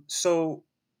 So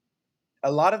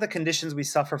a lot of the conditions we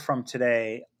suffer from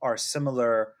today are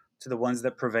similar to the ones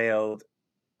that prevailed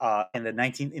in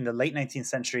the late 19th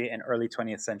century and early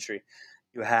 20th century.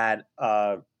 You had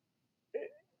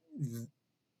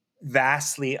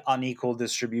vastly unequal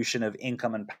distribution of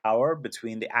income and power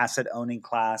between the asset owning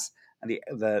class and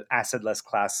the assetless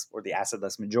class, or the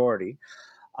assetless majority.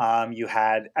 You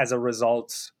had, as a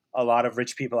result, a lot of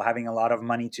rich people having a lot of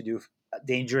money to do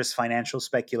dangerous financial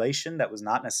speculation that was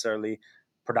not necessarily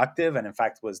productive, and in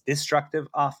fact was destructive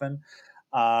often.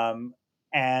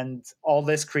 And all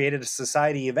this created a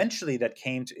society eventually that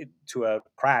came to a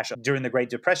crash during the Great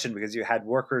Depression, because you had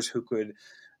workers who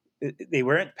they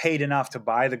weren't paid enough to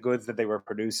buy the goods that they were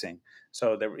producing.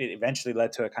 So it eventually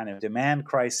led to a kind of demand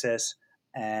crisis,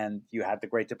 and you had the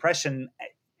Great Depression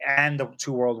and the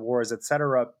two world wars,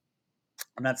 etc.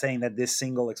 I'm not saying that this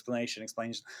single explanation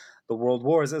explains the world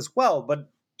wars as well,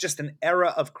 but just an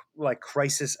era of like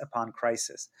crisis upon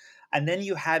crisis. And then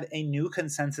you had a new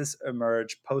consensus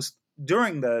emerge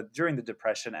during the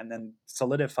Depression, and then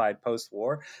solidified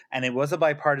post-war. And it was a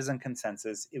bipartisan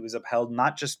consensus. It was upheld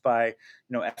not just by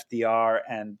FDR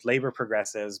and labor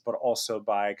progressives, but also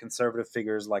by conservative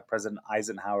figures like President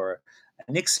Eisenhower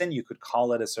and Nixon. You could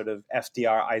call it a sort of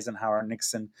FDR, Eisenhower,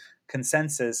 Nixon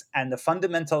consensus. And the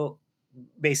fundamental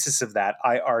basis of that,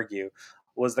 I argue,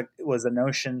 was the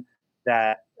notion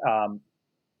that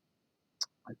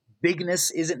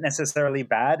bigness isn't necessarily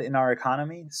bad in our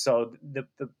economy. So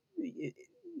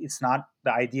it's not,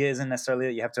 the idea isn't necessarily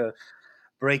that you have to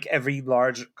break every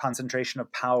large concentration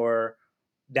of power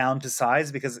down to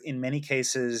size, because in many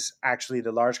cases, actually,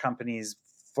 the large companies,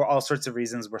 for all sorts of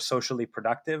reasons, were socially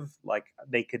productive. Like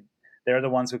they're the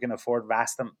ones who can afford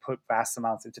put vast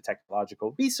amounts into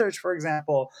technological research, for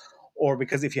example, or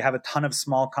because if you have a ton of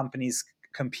small companies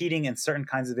competing in certain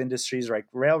kinds of industries like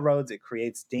railroads, it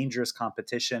creates dangerous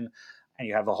competition, and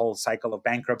you have a whole cycle of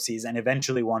bankruptcies, and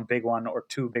eventually one big one or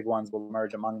two big ones will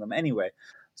emerge among them anyway.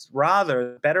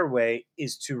 Rather, the better way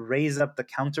is to raise up the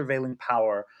countervailing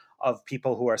power of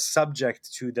people who are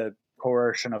subject to the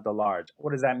coercion of the large.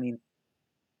 What does that mean?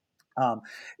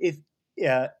 If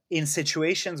in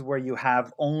situations where you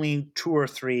have only two or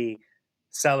three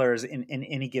sellers in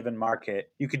any given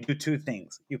market, you could do two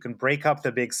things. You can break up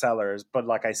the big sellers, but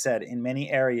like I said, in many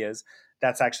areas,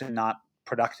 that's actually not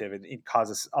productive. It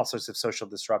causes all sorts of social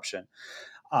disruption.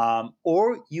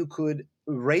 Or you could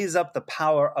raise up the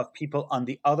power of people on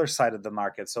the other side of the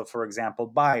market. So, for example,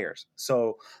 buyers.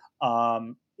 So,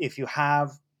 if you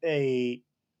have a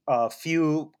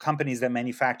few companies that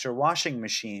manufacture washing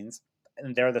machines,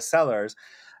 and they're the sellers,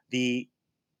 the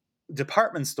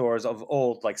department stores of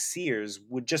old, like Sears,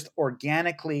 would just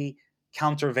organically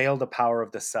countervail the power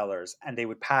of the sellers, and they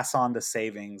would pass on the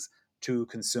savings to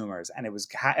consumers. And it was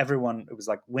everyone. It was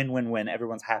like win-win-win.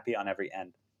 Everyone's happy on every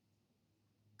end.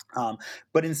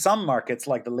 But in some markets,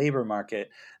 like the labor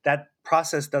market, that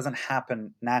process doesn't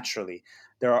happen naturally.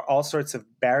 There are all sorts of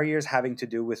barriers having to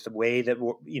do with the way that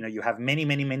you have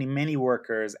many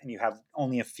workers, and you have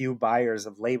only a few buyers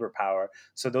of labor power.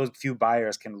 So those few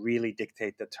buyers can really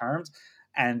dictate the terms,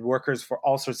 and workers, for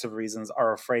all sorts of reasons,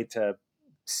 are afraid to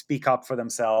speak up for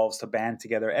themselves, to band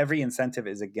together. Every incentive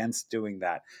is against doing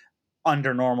that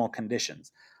under normal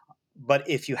conditions. But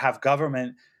if you have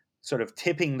government sort of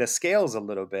tipping the scales a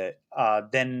little bit,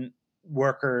 then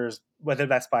workers, whether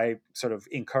that's by sort of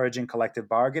encouraging collective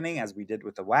bargaining, as we did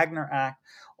with the Wagner Act,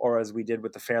 or as we did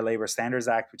with the Fair Labor Standards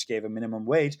Act, which gave a minimum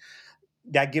wage,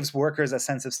 that gives workers a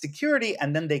sense of security,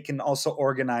 and then they can also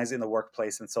organize in the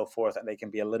workplace and so forth, and they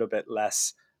can be a little bit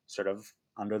less sort of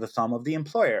under the thumb of the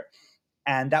employer.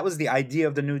 And that was the idea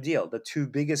of the New Deal. The two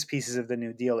biggest pieces of the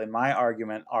New Deal, in my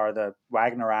argument, are the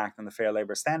Wagner Act and the Fair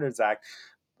Labor Standards Act.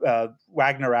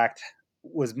 Wagner Act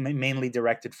was mainly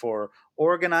directed for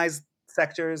organized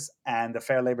sectors, and the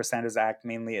Fair Labor Standards Act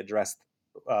mainly addressed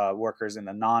workers in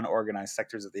the non-organized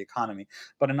sectors of the economy.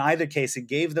 But in either case, it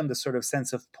gave them the sort of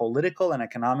sense of political and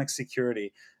economic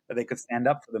security that they could stand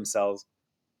up for themselves.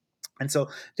 And so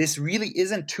this really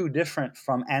isn't too different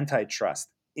from antitrust.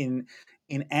 In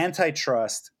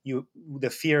antitrust, the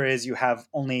fear is you have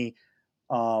only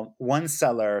one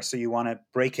seller, so you want to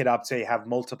break it up so you have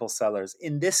multiple sellers.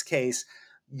 In this case,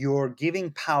 you're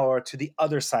giving power to the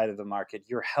other side of the market.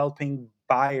 You're helping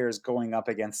buyers going up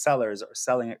against sellers, or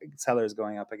sellers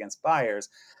going up against buyers.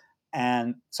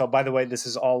 And so, by the way, this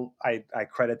is all I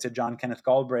credit to John Kenneth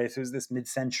Galbraith, who's this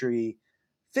mid-century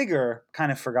figure,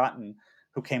 kind of forgotten,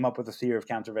 who came up with the theory of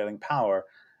countervailing power.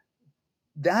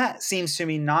 That seems to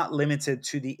me not limited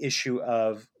to the issue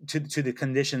of to the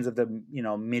conditions of the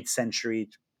mid-century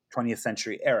 20th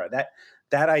century era.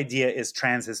 That idea is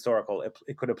transhistorical.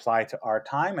 It could apply to our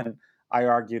time, and I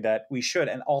argue that we should,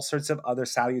 and all sorts of other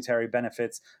salutary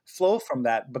benefits flow from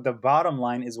that. But the bottom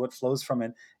line is what flows from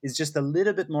it is just a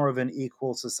little bit more of an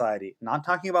equal society. Not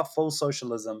talking about full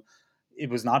socialism. It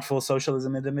was not full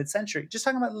socialism in the mid-century. Just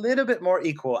talking about a little bit more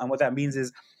equal. And what that means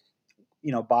is,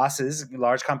 bosses,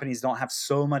 large companies don't have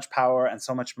so much power and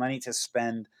so much money to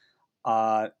spend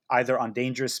either on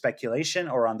dangerous speculation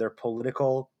or on their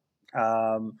political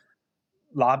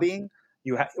lobbying.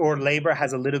 Or labor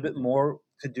has a little bit more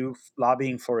to do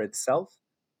lobbying for itself.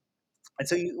 And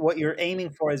so what you're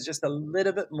aiming for is just a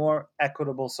little bit more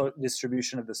equitable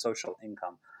distribution of the social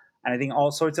income. And I think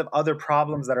all sorts of other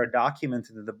problems that are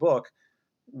documented in the book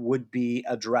would be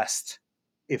addressed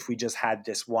if we just had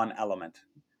this one element.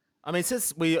 I mean,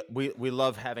 since we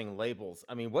love having labels,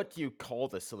 I mean, what do you call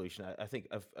the solution? I think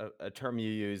a term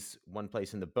you use one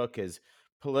place in the book is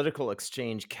political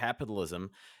exchange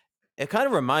capitalism. It kind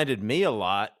of reminded me a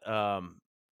lot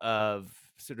of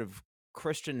sort of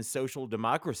Christian social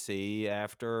democracy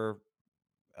after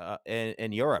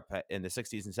in Europe in the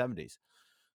 60s and 70s.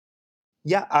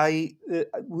 Yeah, I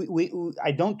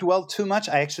don't dwell too much.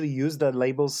 I actually use the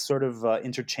labels sort of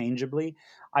interchangeably.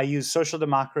 I use social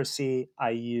democracy.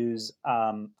 I use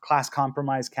class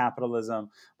compromise capitalism.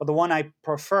 But the one I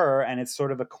prefer, and it's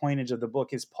sort of a coinage of the book,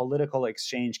 is political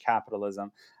exchange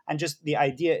capitalism. And just the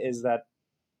idea is that,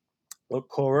 look,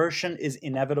 coercion is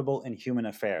inevitable in human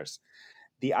affairs.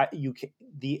 The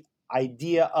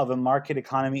idea of a market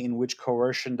economy in which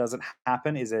coercion doesn't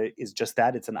happen is just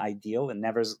that. It's an ideal and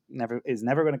is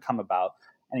never going to come about.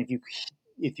 And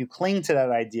if you cling to that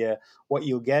idea, what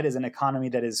you'll get is an economy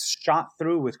that is shot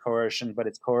through with coercion, but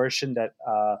it's coercion that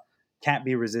can't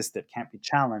be resisted, can't be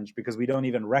challenged, because we don't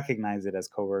even recognize it as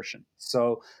coercion.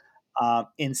 So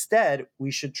instead,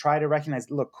 we should try to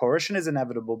recognize, look, coercion is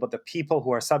inevitable, but the people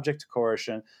who are subject to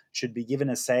coercion should be given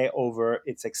a say over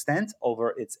its extent,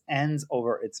 over its ends,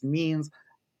 over its means.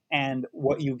 And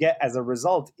what you get as a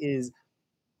result is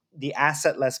the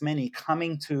asset-less many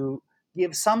coming to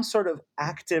give some sort of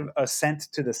active assent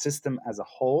to the system as a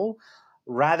whole,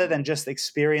 rather than just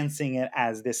experiencing it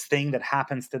as this thing that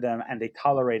happens to them and they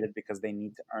tolerate it because they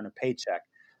need to earn a paycheck.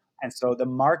 And so the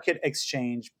market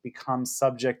exchange becomes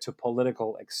subject to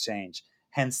political exchange,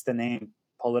 hence the name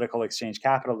political exchange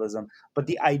capitalism. But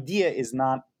the idea is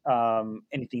not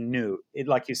anything new.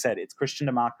 Like you said, it's Christian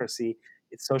democracy,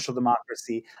 it's social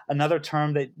democracy. Another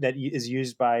term that is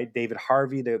used by David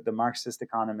Harvey, the Marxist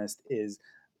economist, is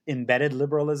embedded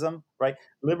liberalism, right?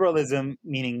 Liberalism,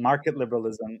 meaning market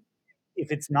liberalism,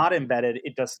 if it's not embedded,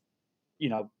 it just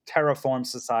terraform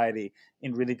society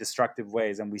in really destructive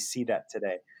ways, and we see that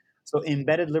today. So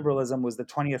embedded liberalism was the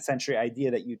 20th century idea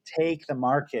that you take the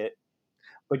market,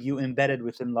 but you embed it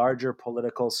within larger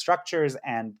political structures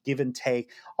and give and take,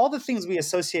 all the things we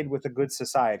associate with a good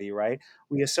society, right?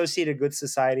 We associate a good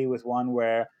society with one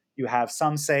where you have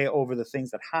some say over the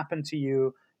things that happen to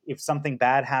you. If something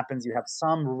bad happens, you have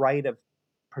some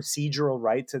procedural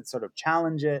right to sort of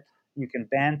challenge it. You can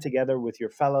band together with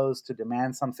your fellows to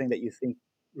demand something that you think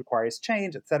requires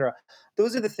change, etc.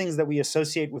 Those are the things that we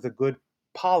associate with a good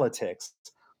politics.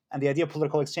 And the idea of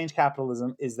political exchange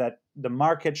capitalism is that the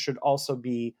market should also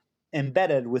be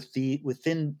embedded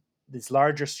within these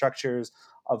larger structures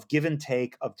of give and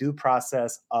take, of due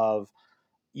process, of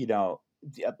the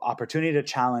opportunity to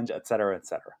challenge, et cetera, et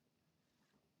cetera.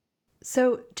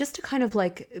 So just to kind of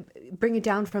bring it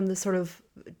down from the sort of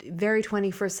very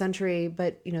 21st century,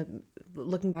 but,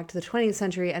 looking back to the 20th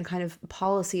century and kind of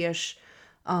policy-ish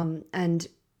and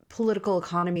political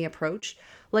economy approach,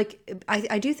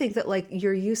 I do think that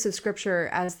your use of scripture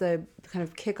as the kind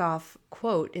of kickoff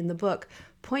quote in the book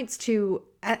points to,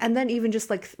 and then even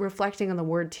just reflecting on the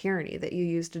word tyranny that you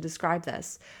used to describe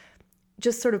this,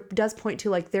 just sort of does point to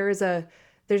there's a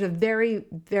very,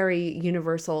 very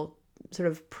universal sort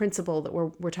of principle that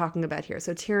we're talking about here.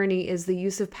 So tyranny is the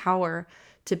use of power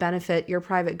to benefit your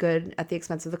private good at the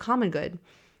expense of the common good,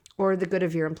 or the good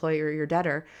of your employer or your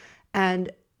debtor.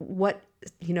 And what,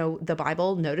 the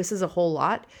Bible notices a whole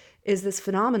lot is this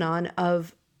phenomenon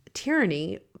of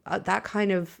tyranny, that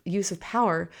kind of use of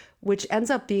power, which ends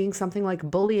up being something like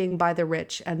bullying by the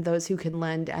rich and those who can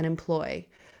lend and employ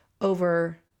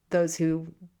over those who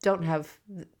don't have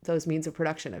those means of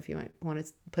production, if you might want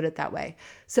to put it that way.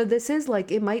 So this is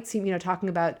like, it might seem, talking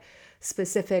about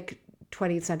specific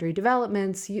 20th century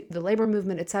developments, the labor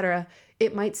movement, etc.,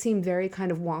 it might seem very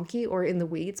kind of wonky or in the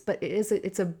weeds, but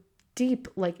it's a deep,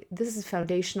 like, this is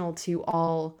foundational to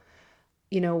all,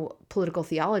 political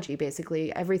theology,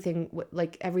 basically. Everything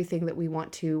that we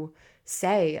want to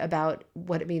say about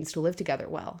what it means to live together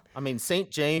well. I mean, St.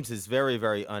 James is very,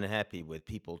 very unhappy with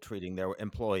people treating their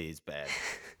employees bad.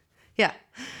 Yeah.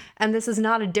 And this is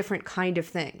not a different kind of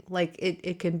thing. Like,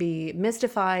 it can be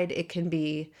mystified. It can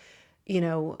be,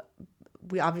 there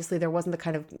wasn't the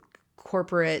kind of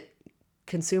corporate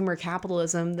consumer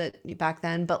capitalism that back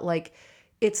then, but like,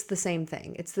 it's the same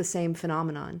thing. It's the same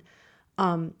phenomenon.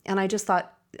 And I just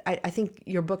thought, I think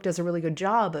your book does a really good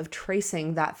job of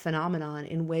tracing that phenomenon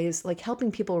in ways like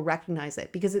helping people recognize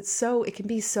it, because it can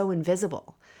be so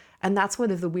invisible. And that's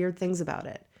one of the weird things about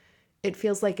it. It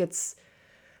feels like it's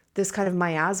this kind of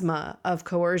miasma of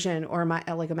coercion, or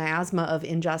like a miasma of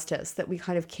injustice that we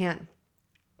kind of can't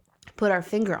put our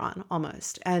finger on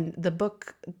almost. And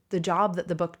the job that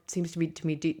the book seems to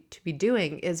be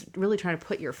doing is really trying to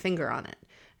put your finger on it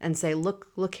and say,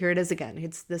 look, here it is again.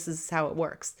 This is how it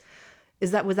works. Was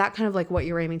that kind of like what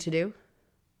you were aiming to do?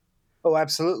 Oh,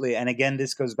 absolutely. And again,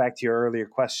 this goes back to your earlier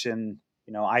question,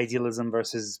 idealism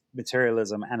versus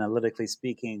materialism, analytically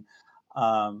speaking.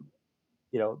 Um,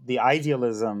 the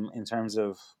idealism in terms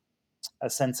of a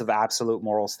sense of absolute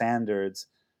moral standards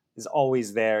is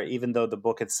always there, even though the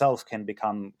book itself can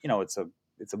become, it's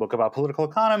a book about political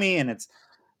economy, and it's,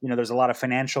 there's a lot of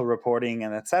financial reporting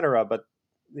and etc. But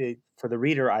for the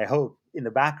reader, I hope in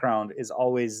the background is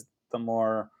always the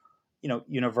more,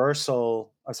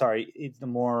 universal. It's the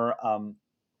more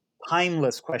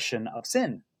timeless question of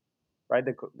sin, right?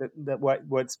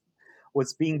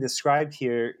 What's being described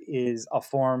here is a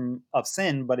form of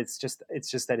sin, but it's just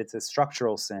that it's a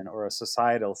structural sin or a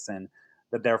societal sin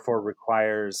that therefore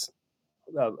requires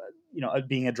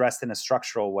being addressed in a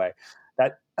structural way.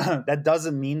 That that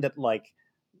doesn't mean that like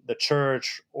the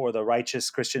church or the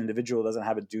righteous Christian individual doesn't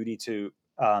have a duty to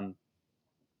um,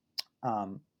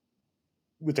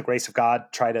 with the grace of God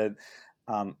try to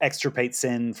extirpate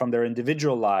sin from their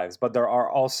individual lives, but there are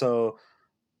also,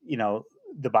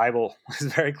 the Bible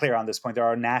is very clear on this point. There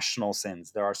are national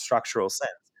sins, there are structural sins,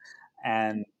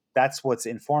 and that's what's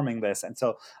informing this. And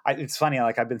so it's funny,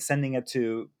 like I've been sending it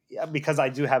to, because I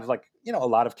do have like, a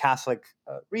lot of Catholic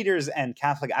readers and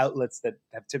Catholic outlets that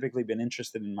have typically been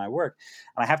interested in my work.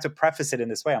 And I have to preface it in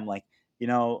this way. I'm like,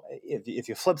 if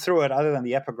you flip through it, other than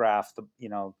the epigraph,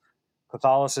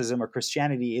 Catholicism or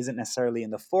Christianity isn't necessarily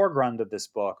in the foreground of this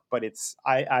book, but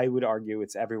I would argue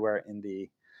it's everywhere in the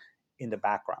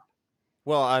background.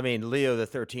 Well, I mean, Leo the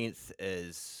 13th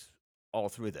is all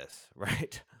through this,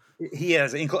 right? He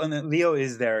is, and Leo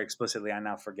is there explicitly. I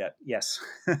now forget. Yes,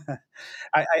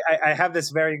 I have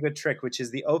this very good trick, which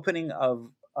is the opening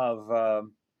of Rerum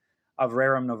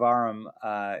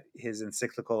Novarum, his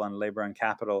encyclical on labor and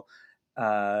capital.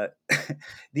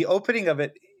 The opening of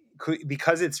it,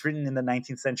 because it's written in the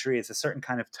 19th century, it's a certain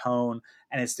kind of tone,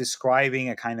 and it's describing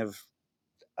a kind of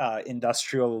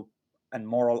industrial and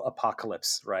moral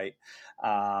apocalypse, right?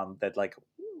 That like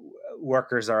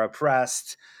workers are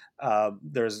oppressed.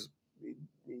 There's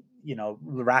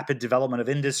rapid development of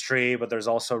industry, but there's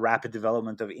also rapid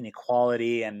development of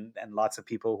inequality and lots of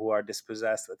people who are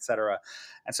dispossessed, etc.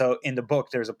 And so in the book,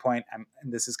 there's a point, and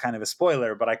this is kind of a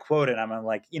spoiler, but I quote it. I'm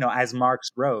like, as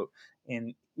Marx wrote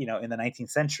in the 19th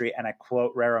century, and I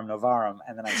quote Rerum Novarum,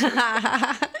 and then I sort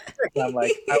of I'm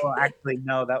like, oh, actually,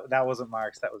 no, that wasn't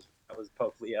Marx. That was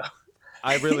Pope Leo.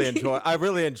 I really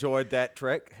enjoyed that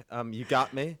trick. You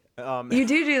got me. You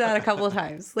do that a couple of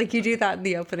times. Like you do that in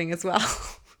the opening as well.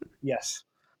 Yes.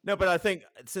 No, but I think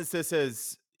since this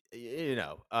is,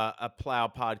 a Plow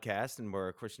podcast and we're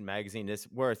a Christian magazine, it's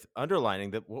worth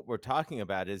underlining that what we're talking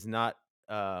about is not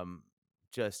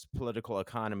just political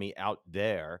economy out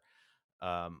there,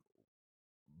 um,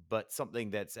 but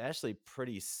something that's actually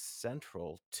pretty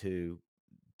central to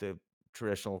the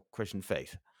traditional Christian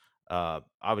faith.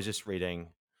 I was just reading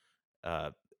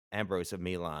Ambrose of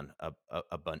Milan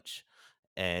a bunch,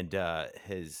 and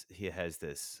he has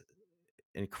this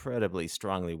incredibly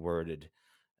strongly worded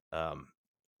um,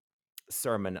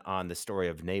 sermon on the story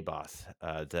of Naboth,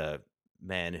 the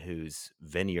man whose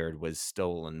vineyard was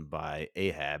stolen by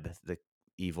Ahab, the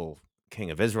evil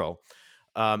king of Israel.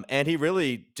 And he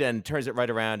really then turns it right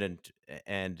around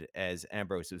and as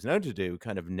Ambrose was known to do,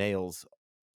 kind of nails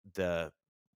the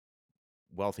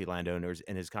wealthy landowners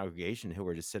in his congregation who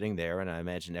were just sitting there, and I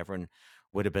imagine everyone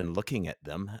would have been looking at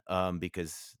them,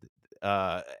 because,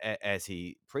 as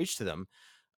he preached to them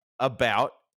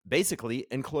about basically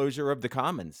enclosure of the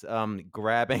commons,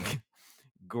 grabbing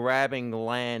grabbing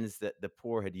lands that the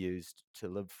poor had used to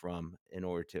live from in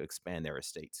order to expand their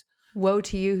estates. Woe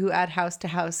to you who add house to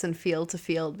house and field to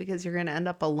field, because you're going to end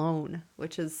up alone,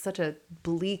 which is such a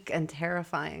bleak and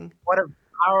terrifying. What a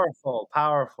powerful,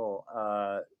 powerful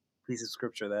piece of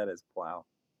scripture that is. Wow.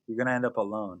 You're going to end up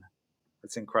alone.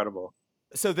 It's incredible.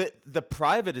 So the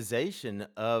privatization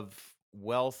of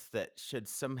wealth that should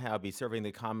somehow be serving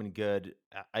the common good,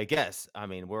 I guess. I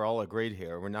mean, we're all agreed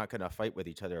here. We're not going to fight with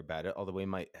each other about it, although we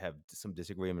might have some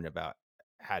disagreement about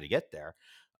how to get there.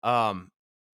 Um,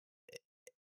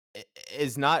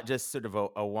 is not just sort of a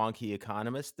wonky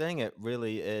economist thing. It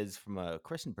really is, from a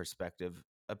Christian perspective,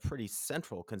 a pretty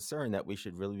central concern that we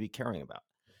should really be caring about.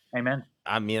 Amen.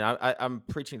 I mean, I'm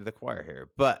preaching to the choir here,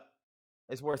 but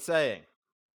it's worth saying.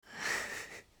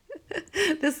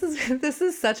 This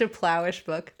is such a plowish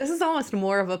book. This is almost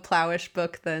more of a plowish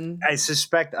book than I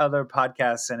suspect other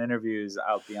podcasts and interviews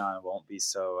I'll be on won't be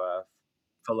so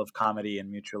full of comedy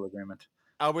and mutual agreement.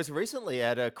 I was recently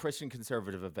at a Christian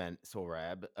conservative event,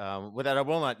 Sohrab, that I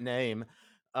will not name,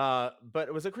 but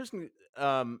it was a Christian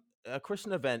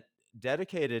event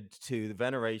dedicated to the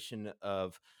veneration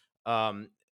of um,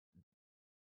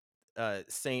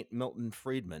 Saint Milton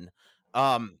Friedman,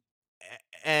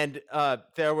 and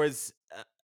there was,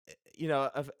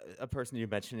 a person you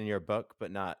mentioned in your book,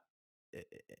 but not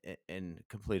in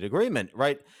complete agreement,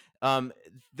 right? Um,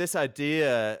 this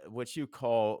idea, which you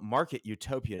call market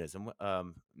utopianism,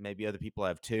 maybe other people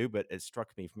have too, but it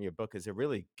struck me from your book as a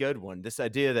really good one. This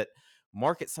idea that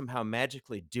markets somehow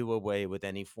magically do away with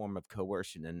any form of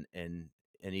coercion in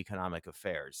economic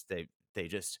affairs. They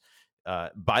just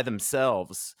by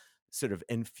themselves sort of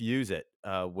infuse it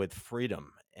with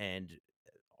freedom, and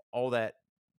all that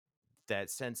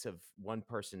sense of one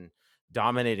person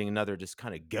dominating another just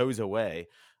kind of goes away,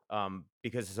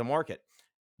 because it's a market.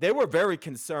 They were very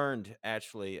concerned,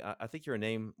 actually. I think your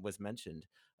name was mentioned,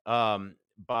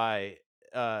 by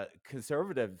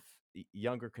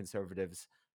younger conservatives,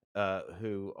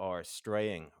 who are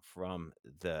straying from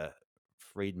the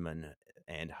Friedman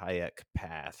and Hayek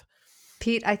path.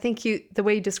 Pete. I think the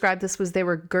way you described this was they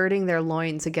were girding their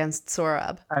loins against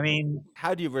Sohrab. I mean,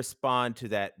 How do you respond to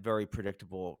that very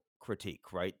predictable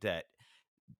critique, right? That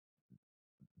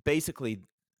basically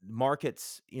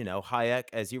markets, Hayek,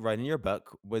 as you write in your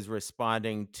book, was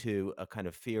responding to a kind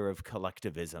of fear of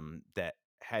collectivism that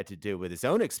had to do with his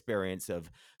own experience of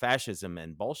fascism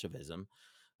and Bolshevism.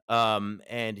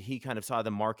 And he kind of saw the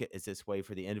market as this way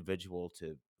for the individual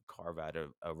to carve out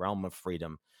a realm of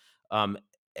freedom.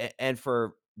 And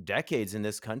for decades in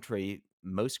this country,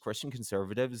 most Christian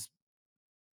conservatives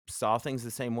saw things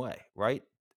the same way, right?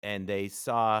 And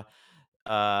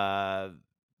uh,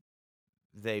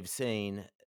 they've seen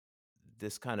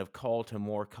this kind of call to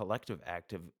more collective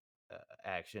active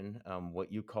action,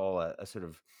 what you call a sort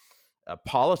of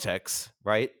politics,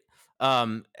 right?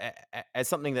 As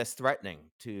something that's threatening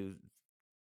to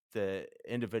the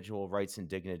individual rights and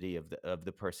dignity of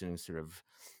the person who's sort of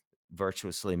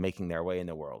virtuously making their way in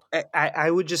the world.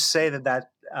 I would just say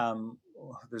that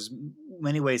there's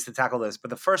many ways to tackle this, but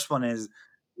the first one is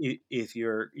if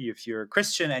you're a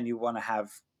Christian and you want to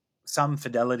have some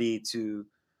fidelity to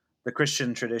the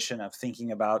Christian tradition of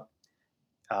thinking about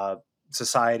uh,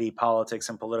 society, politics,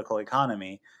 and political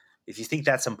economy, if you think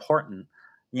that's important,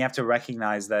 you have to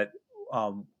recognize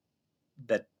um,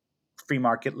 that free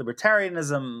market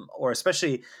libertarianism, or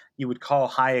especially you would call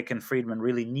Hayek and Friedman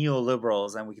really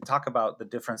neoliberals, and we can talk about the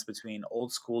difference between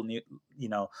old school,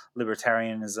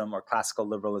 libertarianism or classical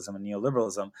liberalism and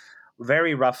neoliberalism,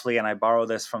 very roughly. And I borrow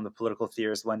this from the political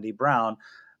theorist Wendy Brown.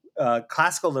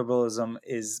 Classical liberalism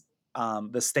is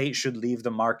the state should leave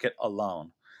the market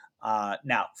alone.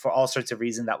 Now, for all sorts of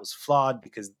reasons, that was flawed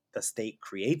because the state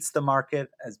creates the market,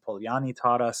 as Polanyi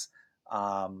taught us.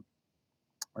 Um,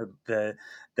 the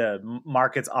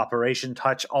market's operation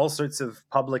touch all sorts of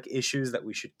public issues that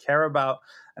we should care about,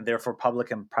 and therefore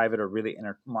public and private are really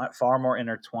far more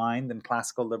intertwined than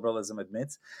classical liberalism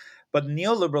admits. But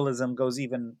neoliberalism goes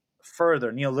even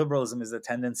further. Neoliberalism is a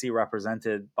tendency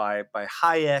represented by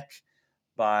Hayek,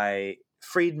 by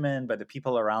Friedman, by the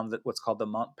people around what's called the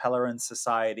Mont Pelerin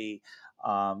Society,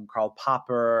 Karl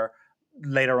Popper,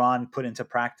 later on put into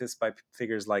practice by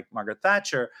figures like Margaret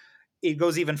Thatcher, it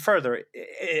goes even further.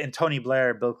 And Tony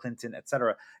Blair, Bill Clinton,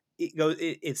 etc.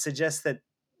 It suggests that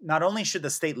not only should the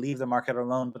state leave the market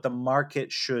alone, but the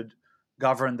market should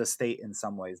govern the state in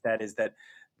some ways. That is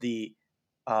the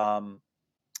um,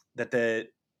 that the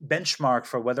benchmark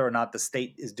for whether or not the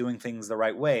state is doing things the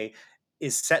right way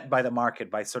is set by the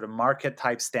market, by sort of market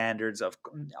type standards of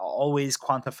always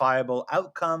quantifiable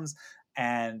outcomes.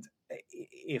 And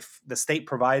if the state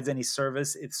provides any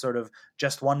service, it's sort of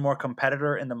just one more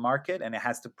competitor in the market, and it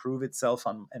has to prove itself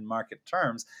in market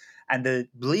terms. And the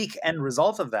bleak end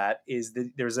result of that is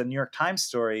that there's a New York Times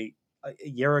story a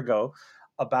year ago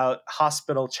about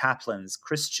hospital chaplains,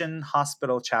 Christian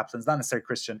hospital chaplains, not necessarily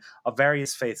Christian, of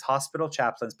various faiths, hospital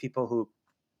chaplains, people who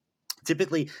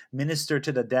typically minister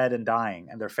to the dead and dying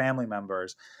and their family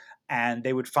members. And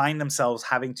they would find themselves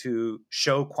having to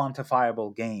show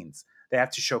quantifiable gains. They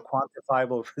have to show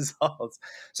quantifiable results.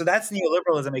 So that's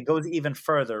neoliberalism. It goes even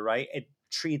further, right? It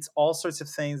treats all sorts of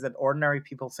things that ordinary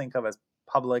people think of as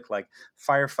public, like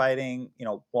firefighting,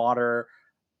 water.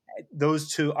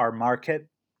 Those two are market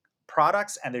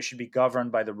products, and they should be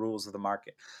governed by the rules of the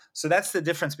market. So that's the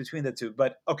difference between the two.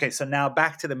 But okay, so now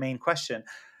back to the main question.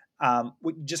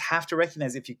 We just have to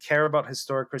recognize, if you care about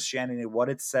historic Christianity, what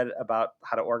it said about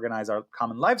how to organize our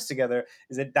common lives together,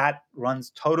 is that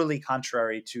runs totally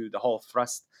contrary to the whole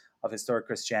thrust of historic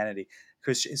Christianity.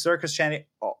 Historic Christianity,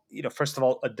 first of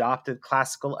all, adopted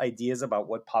classical ideas about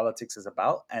what politics is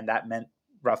about, and that meant,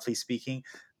 roughly speaking,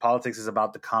 politics is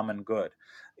about the common good.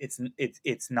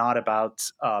 It's not about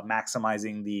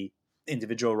maximizing the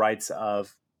individual rights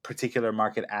of particular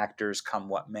market actors, come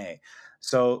what may.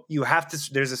 So you have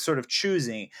to. There's a sort of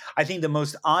choosing. I think the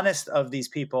most honest of these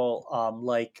people,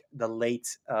 like the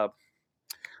late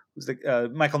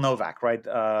Michael Novak, right?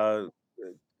 The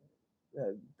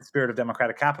Spirit of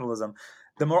Democratic Capitalism.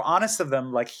 The more honest of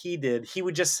them, like he did, he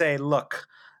would just say, "Look,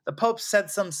 the Pope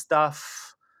said some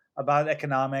stuff about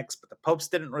economics, but the popes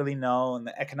didn't really know, and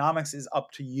the economics is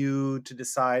up to you to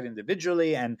decide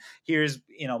individually. And here's,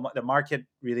 the market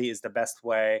really is the best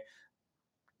way.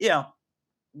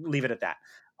 Leave it at that."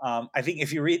 I think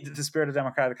if you read The Spirit of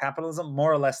Democratic Capitalism,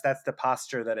 more or less that's the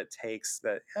posture that it takes.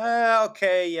 That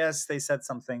okay, yes, they said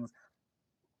some things,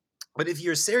 but if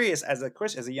you're serious as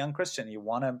a young Christian, you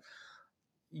want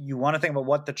to think about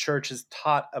what the church is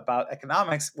taught about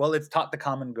economics. Well, it's taught the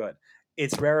common good.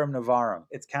 It's rerum novarum.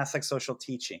 It's Catholic social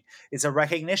teaching. It's a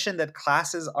recognition that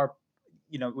classes are,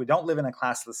 we don't live in a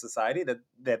classless society,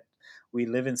 that we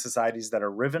live in societies that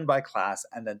are riven by class,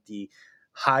 and that the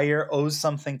higher owes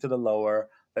something to the lower,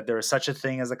 that there is such a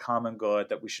thing as a common good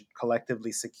that we should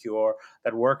collectively secure,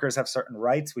 that workers have certain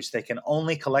rights which they can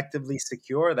only collectively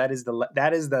secure. That is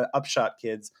the upshot,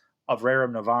 kids, of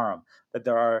rerum novarum, that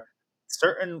there are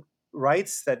certain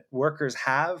rights that workers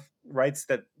have, rights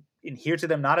that adhere to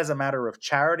them not as a matter of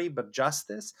charity but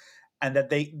justice, and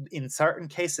that they, in certain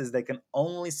cases, they can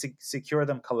only secure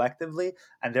them collectively,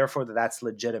 and therefore that's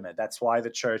legitimate. That's why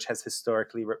the church has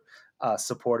historically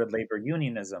supported labor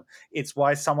unionism. It's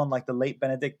why someone like the late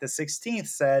Benedict XVI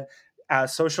said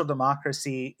social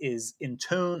democracy is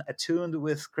attuned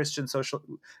with Christian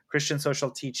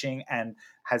social teaching, and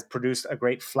has produced a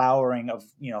great flowering of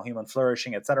human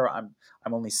flourishing, etc.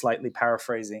 I'm only slightly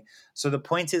paraphrasing. So the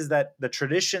point is that the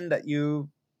tradition that you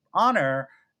honor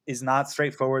is not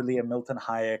straightforwardly a Milton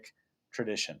Hayek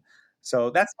tradition. So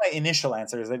that's my initial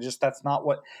answer. That's not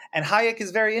what. And Hayek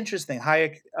is very interesting.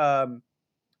 Hayek, on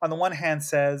the one hand,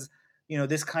 says,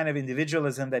 this kind of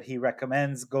individualism that he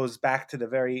recommends goes back to the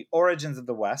very origins of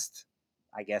the West,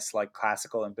 I guess, like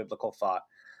classical and biblical thought.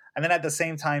 And then at the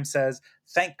same time says,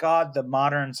 thank God the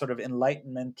modern sort of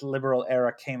Enlightenment liberal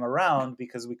era came around,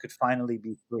 because we could finally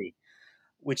be free.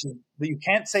 Which is, you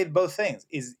can't say both things.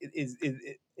 Is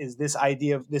this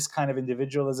idea of this kind of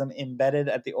individualism embedded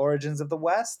at the origins of the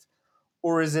West,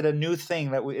 or is it a new thing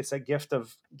that it's a gift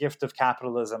of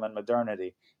capitalism and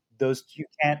modernity? Those you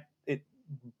can't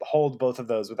hold both of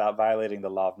those without violating the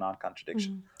law of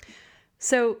non-contradiction. Mm-hmm.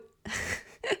 So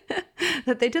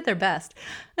that they did their best.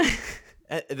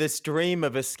 This dream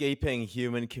of escaping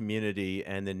human community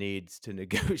and the needs to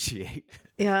negotiate.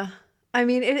 Yeah. I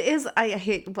mean, it is, I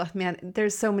hate, well, man,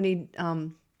 there's so many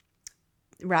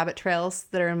rabbit trails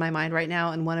that are in my mind right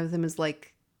now. And one of them is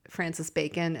like Francis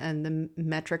Bacon and the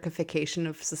metricification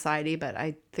of society, but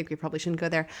I think we probably shouldn't go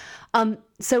there.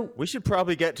 So we should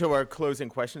probably get to our closing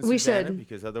questions, we Susannah, should,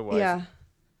 because otherwise.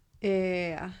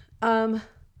 Yeah.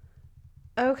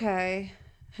 Okay.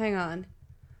 Hang on.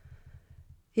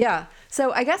 Yeah.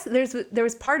 So I guess there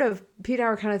was part of Pete and I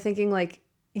were kind of thinking like,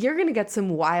 you're going to get some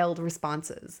wild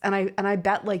responses. And I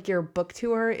bet like your book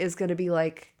tour is going to be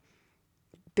like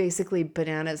basically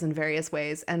bananas in various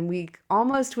ways. And we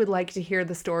almost would like to hear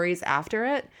the stories after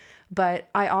it. But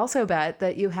I also bet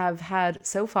that you have had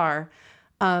so far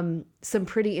some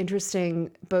pretty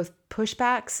interesting both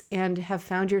pushbacks and have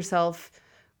found yourself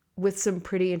with some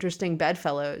pretty interesting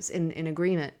bedfellows in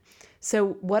agreement.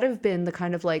 So what have been the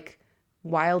kind of like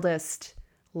wildest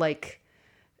like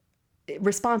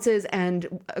responses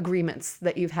and agreements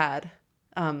that you've had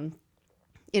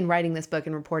in writing this book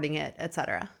and reporting it,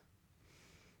 etc.?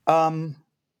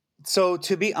 So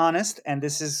to be honest, and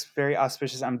this is very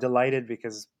auspicious, I'm delighted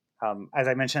because, as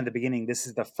I mentioned at the beginning, this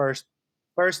is the first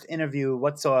interview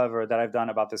whatsoever that I've done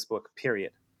about this book,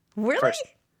 period. Really? First.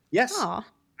 Yes. Aw.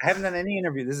 I haven't done any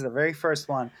interview. This is the very first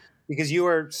one because you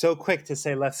were so quick to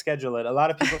say, let's schedule it. A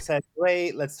lot of people said,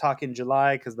 great, let's talk in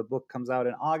July because the book comes out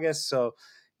in August. So,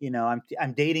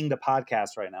 I'm dating the podcast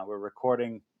right now. We're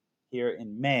recording here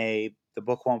in May. The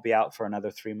book won't be out for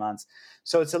another 3 months.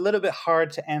 So it's a little bit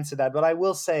hard to answer that. But I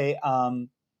will say, yeah,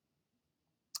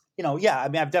 I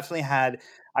mean,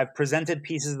 I've presented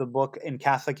pieces of the book in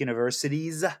Catholic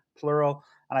universities, plural.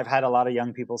 And I've had a lot of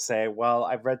young people say, well,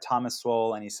 I've read Thomas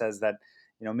Sowell and he says that,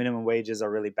 minimum wages are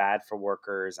really bad for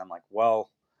workers. I'm like, well,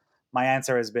 my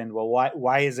answer has been, well,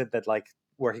 why is it that like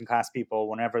working class people,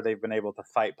 whenever they've been able to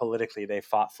fight politically, they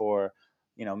fought for,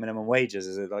 minimum wages?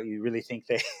 Is it like you really think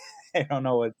they don't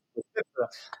know what?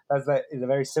 That's a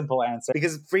very simple answer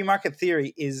because free market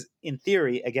theory is, in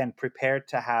theory, again, prepared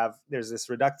to have. There's this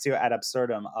reductio ad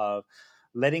absurdum of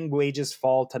letting wages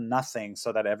fall to nothing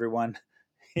so that everyone,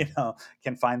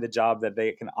 can find the job that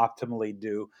they can optimally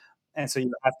do. And so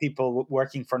you have people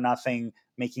working for nothing,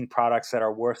 making products that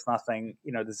are worth nothing.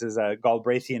 This is a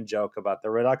Galbraithian joke about the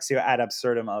reductio ad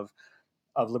absurdum of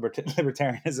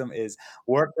libertarianism is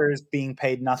workers being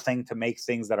paid nothing to make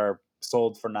things that are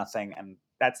sold for nothing. And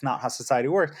that's not how society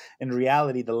works. In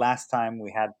reality, the last time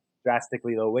we had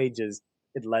drastically low wages,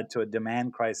 it led to a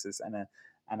demand crisis and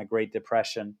a Great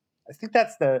Depression. I think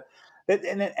that's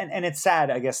and it's sad,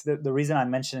 I guess. The reason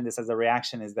I'm mentioning this as a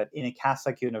reaction is that in a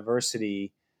Catholic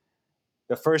university,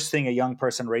 the first thing a young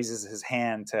person raises his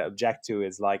hand to object to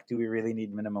is like, do we really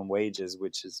need minimum wages?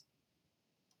 Which is,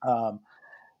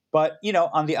 but,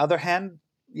 on the other hand,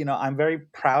 I'm very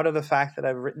proud of the fact that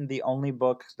I've written the only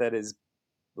book that is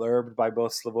blurbed by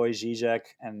both Slavoj Žižek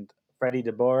and Freddie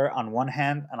de Boer on one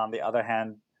hand, and on the other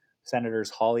hand, Senators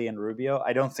Hawley and Rubio.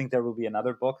 I don't think there will be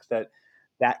another book that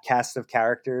cast of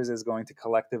characters is going to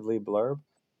collectively blurb.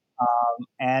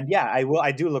 And yeah,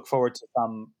 I do look forward to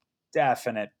some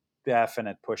definite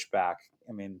pushback.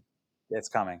 I mean, it's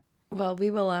coming. Well,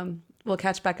 we'll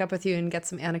catch back up with you and get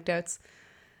some anecdotes.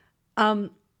 Sohrab,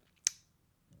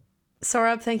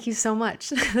 thank you so much.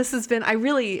 This has been,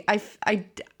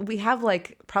 we have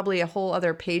like probably a whole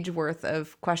other page worth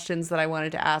of questions that I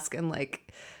wanted to ask and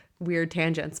like weird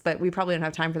tangents, but we probably don't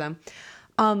have time for them.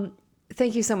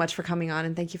 Thank you so much for coming on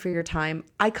and thank you for your time.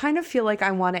 I kind of feel like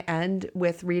I want to end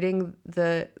with reading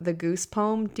the goose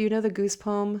poem. Do you know the goose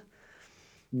poem?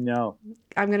 No.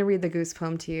 I'm going to read the goose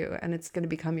poem to you and it's going to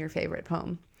become your favorite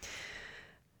poem.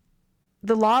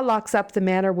 The law locks up the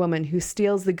man or woman who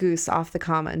steals the goose off the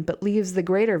common, but leaves the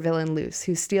greater villain loose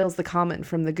who steals the common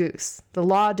from the goose. The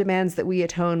law demands that we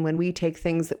atone when we take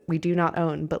things that we do not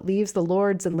own, but leaves the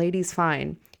lords and ladies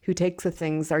fine who takes the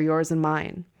things are yours and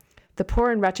mine. The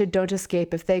poor and wretched don't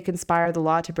escape if they conspire the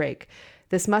law to break.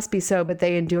 This must be so, but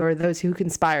they endure those who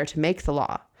conspire to make the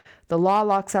law. The law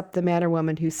locks up the man or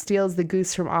woman who steals the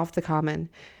goose from off the common,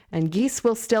 and geese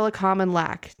will still a common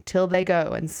lack till they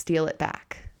go and steal it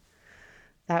back.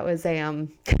 That was a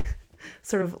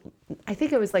sort of, I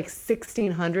think it was like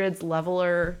 1600s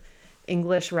leveler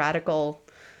English radical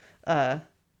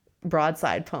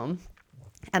broadside poem,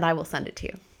 and I will send it to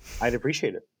you. I'd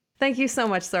appreciate it. Thank you so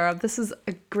much, Sohrab. This is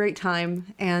a great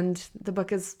time, and the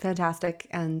book is fantastic,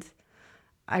 and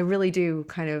I really do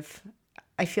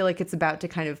I feel like it's about to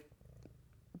kind of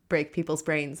break people's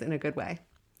brains in a good way.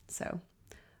 So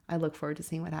I look forward to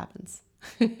seeing what happens.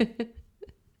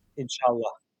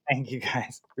 Inshallah. Thank you,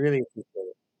 guys. Really appreciate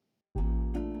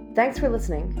it. Thanks for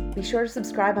listening. Be sure to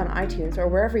subscribe on iTunes or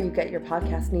wherever you get your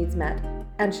podcast needs met,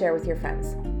 and share with your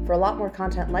friends. For a lot more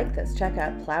content like this, check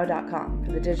out plow.com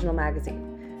for the digital magazine.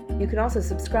 You can also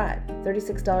subscribe.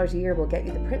 $36 a year will get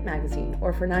you the print magazine,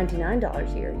 or for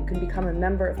 $99 a year, you can become a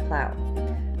member of Plow.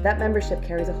 That membership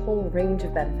carries a whole range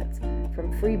of benefits,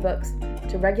 from free books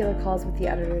to regular calls with the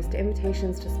editors to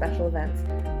invitations to special events,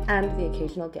 and the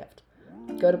occasional gift.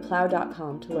 Go to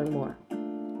plow.com to learn more.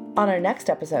 On our next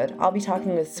episode, I'll be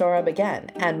talking with Sohrab again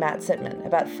and Matt Sitman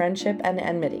about friendship and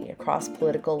enmity across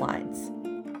political lines.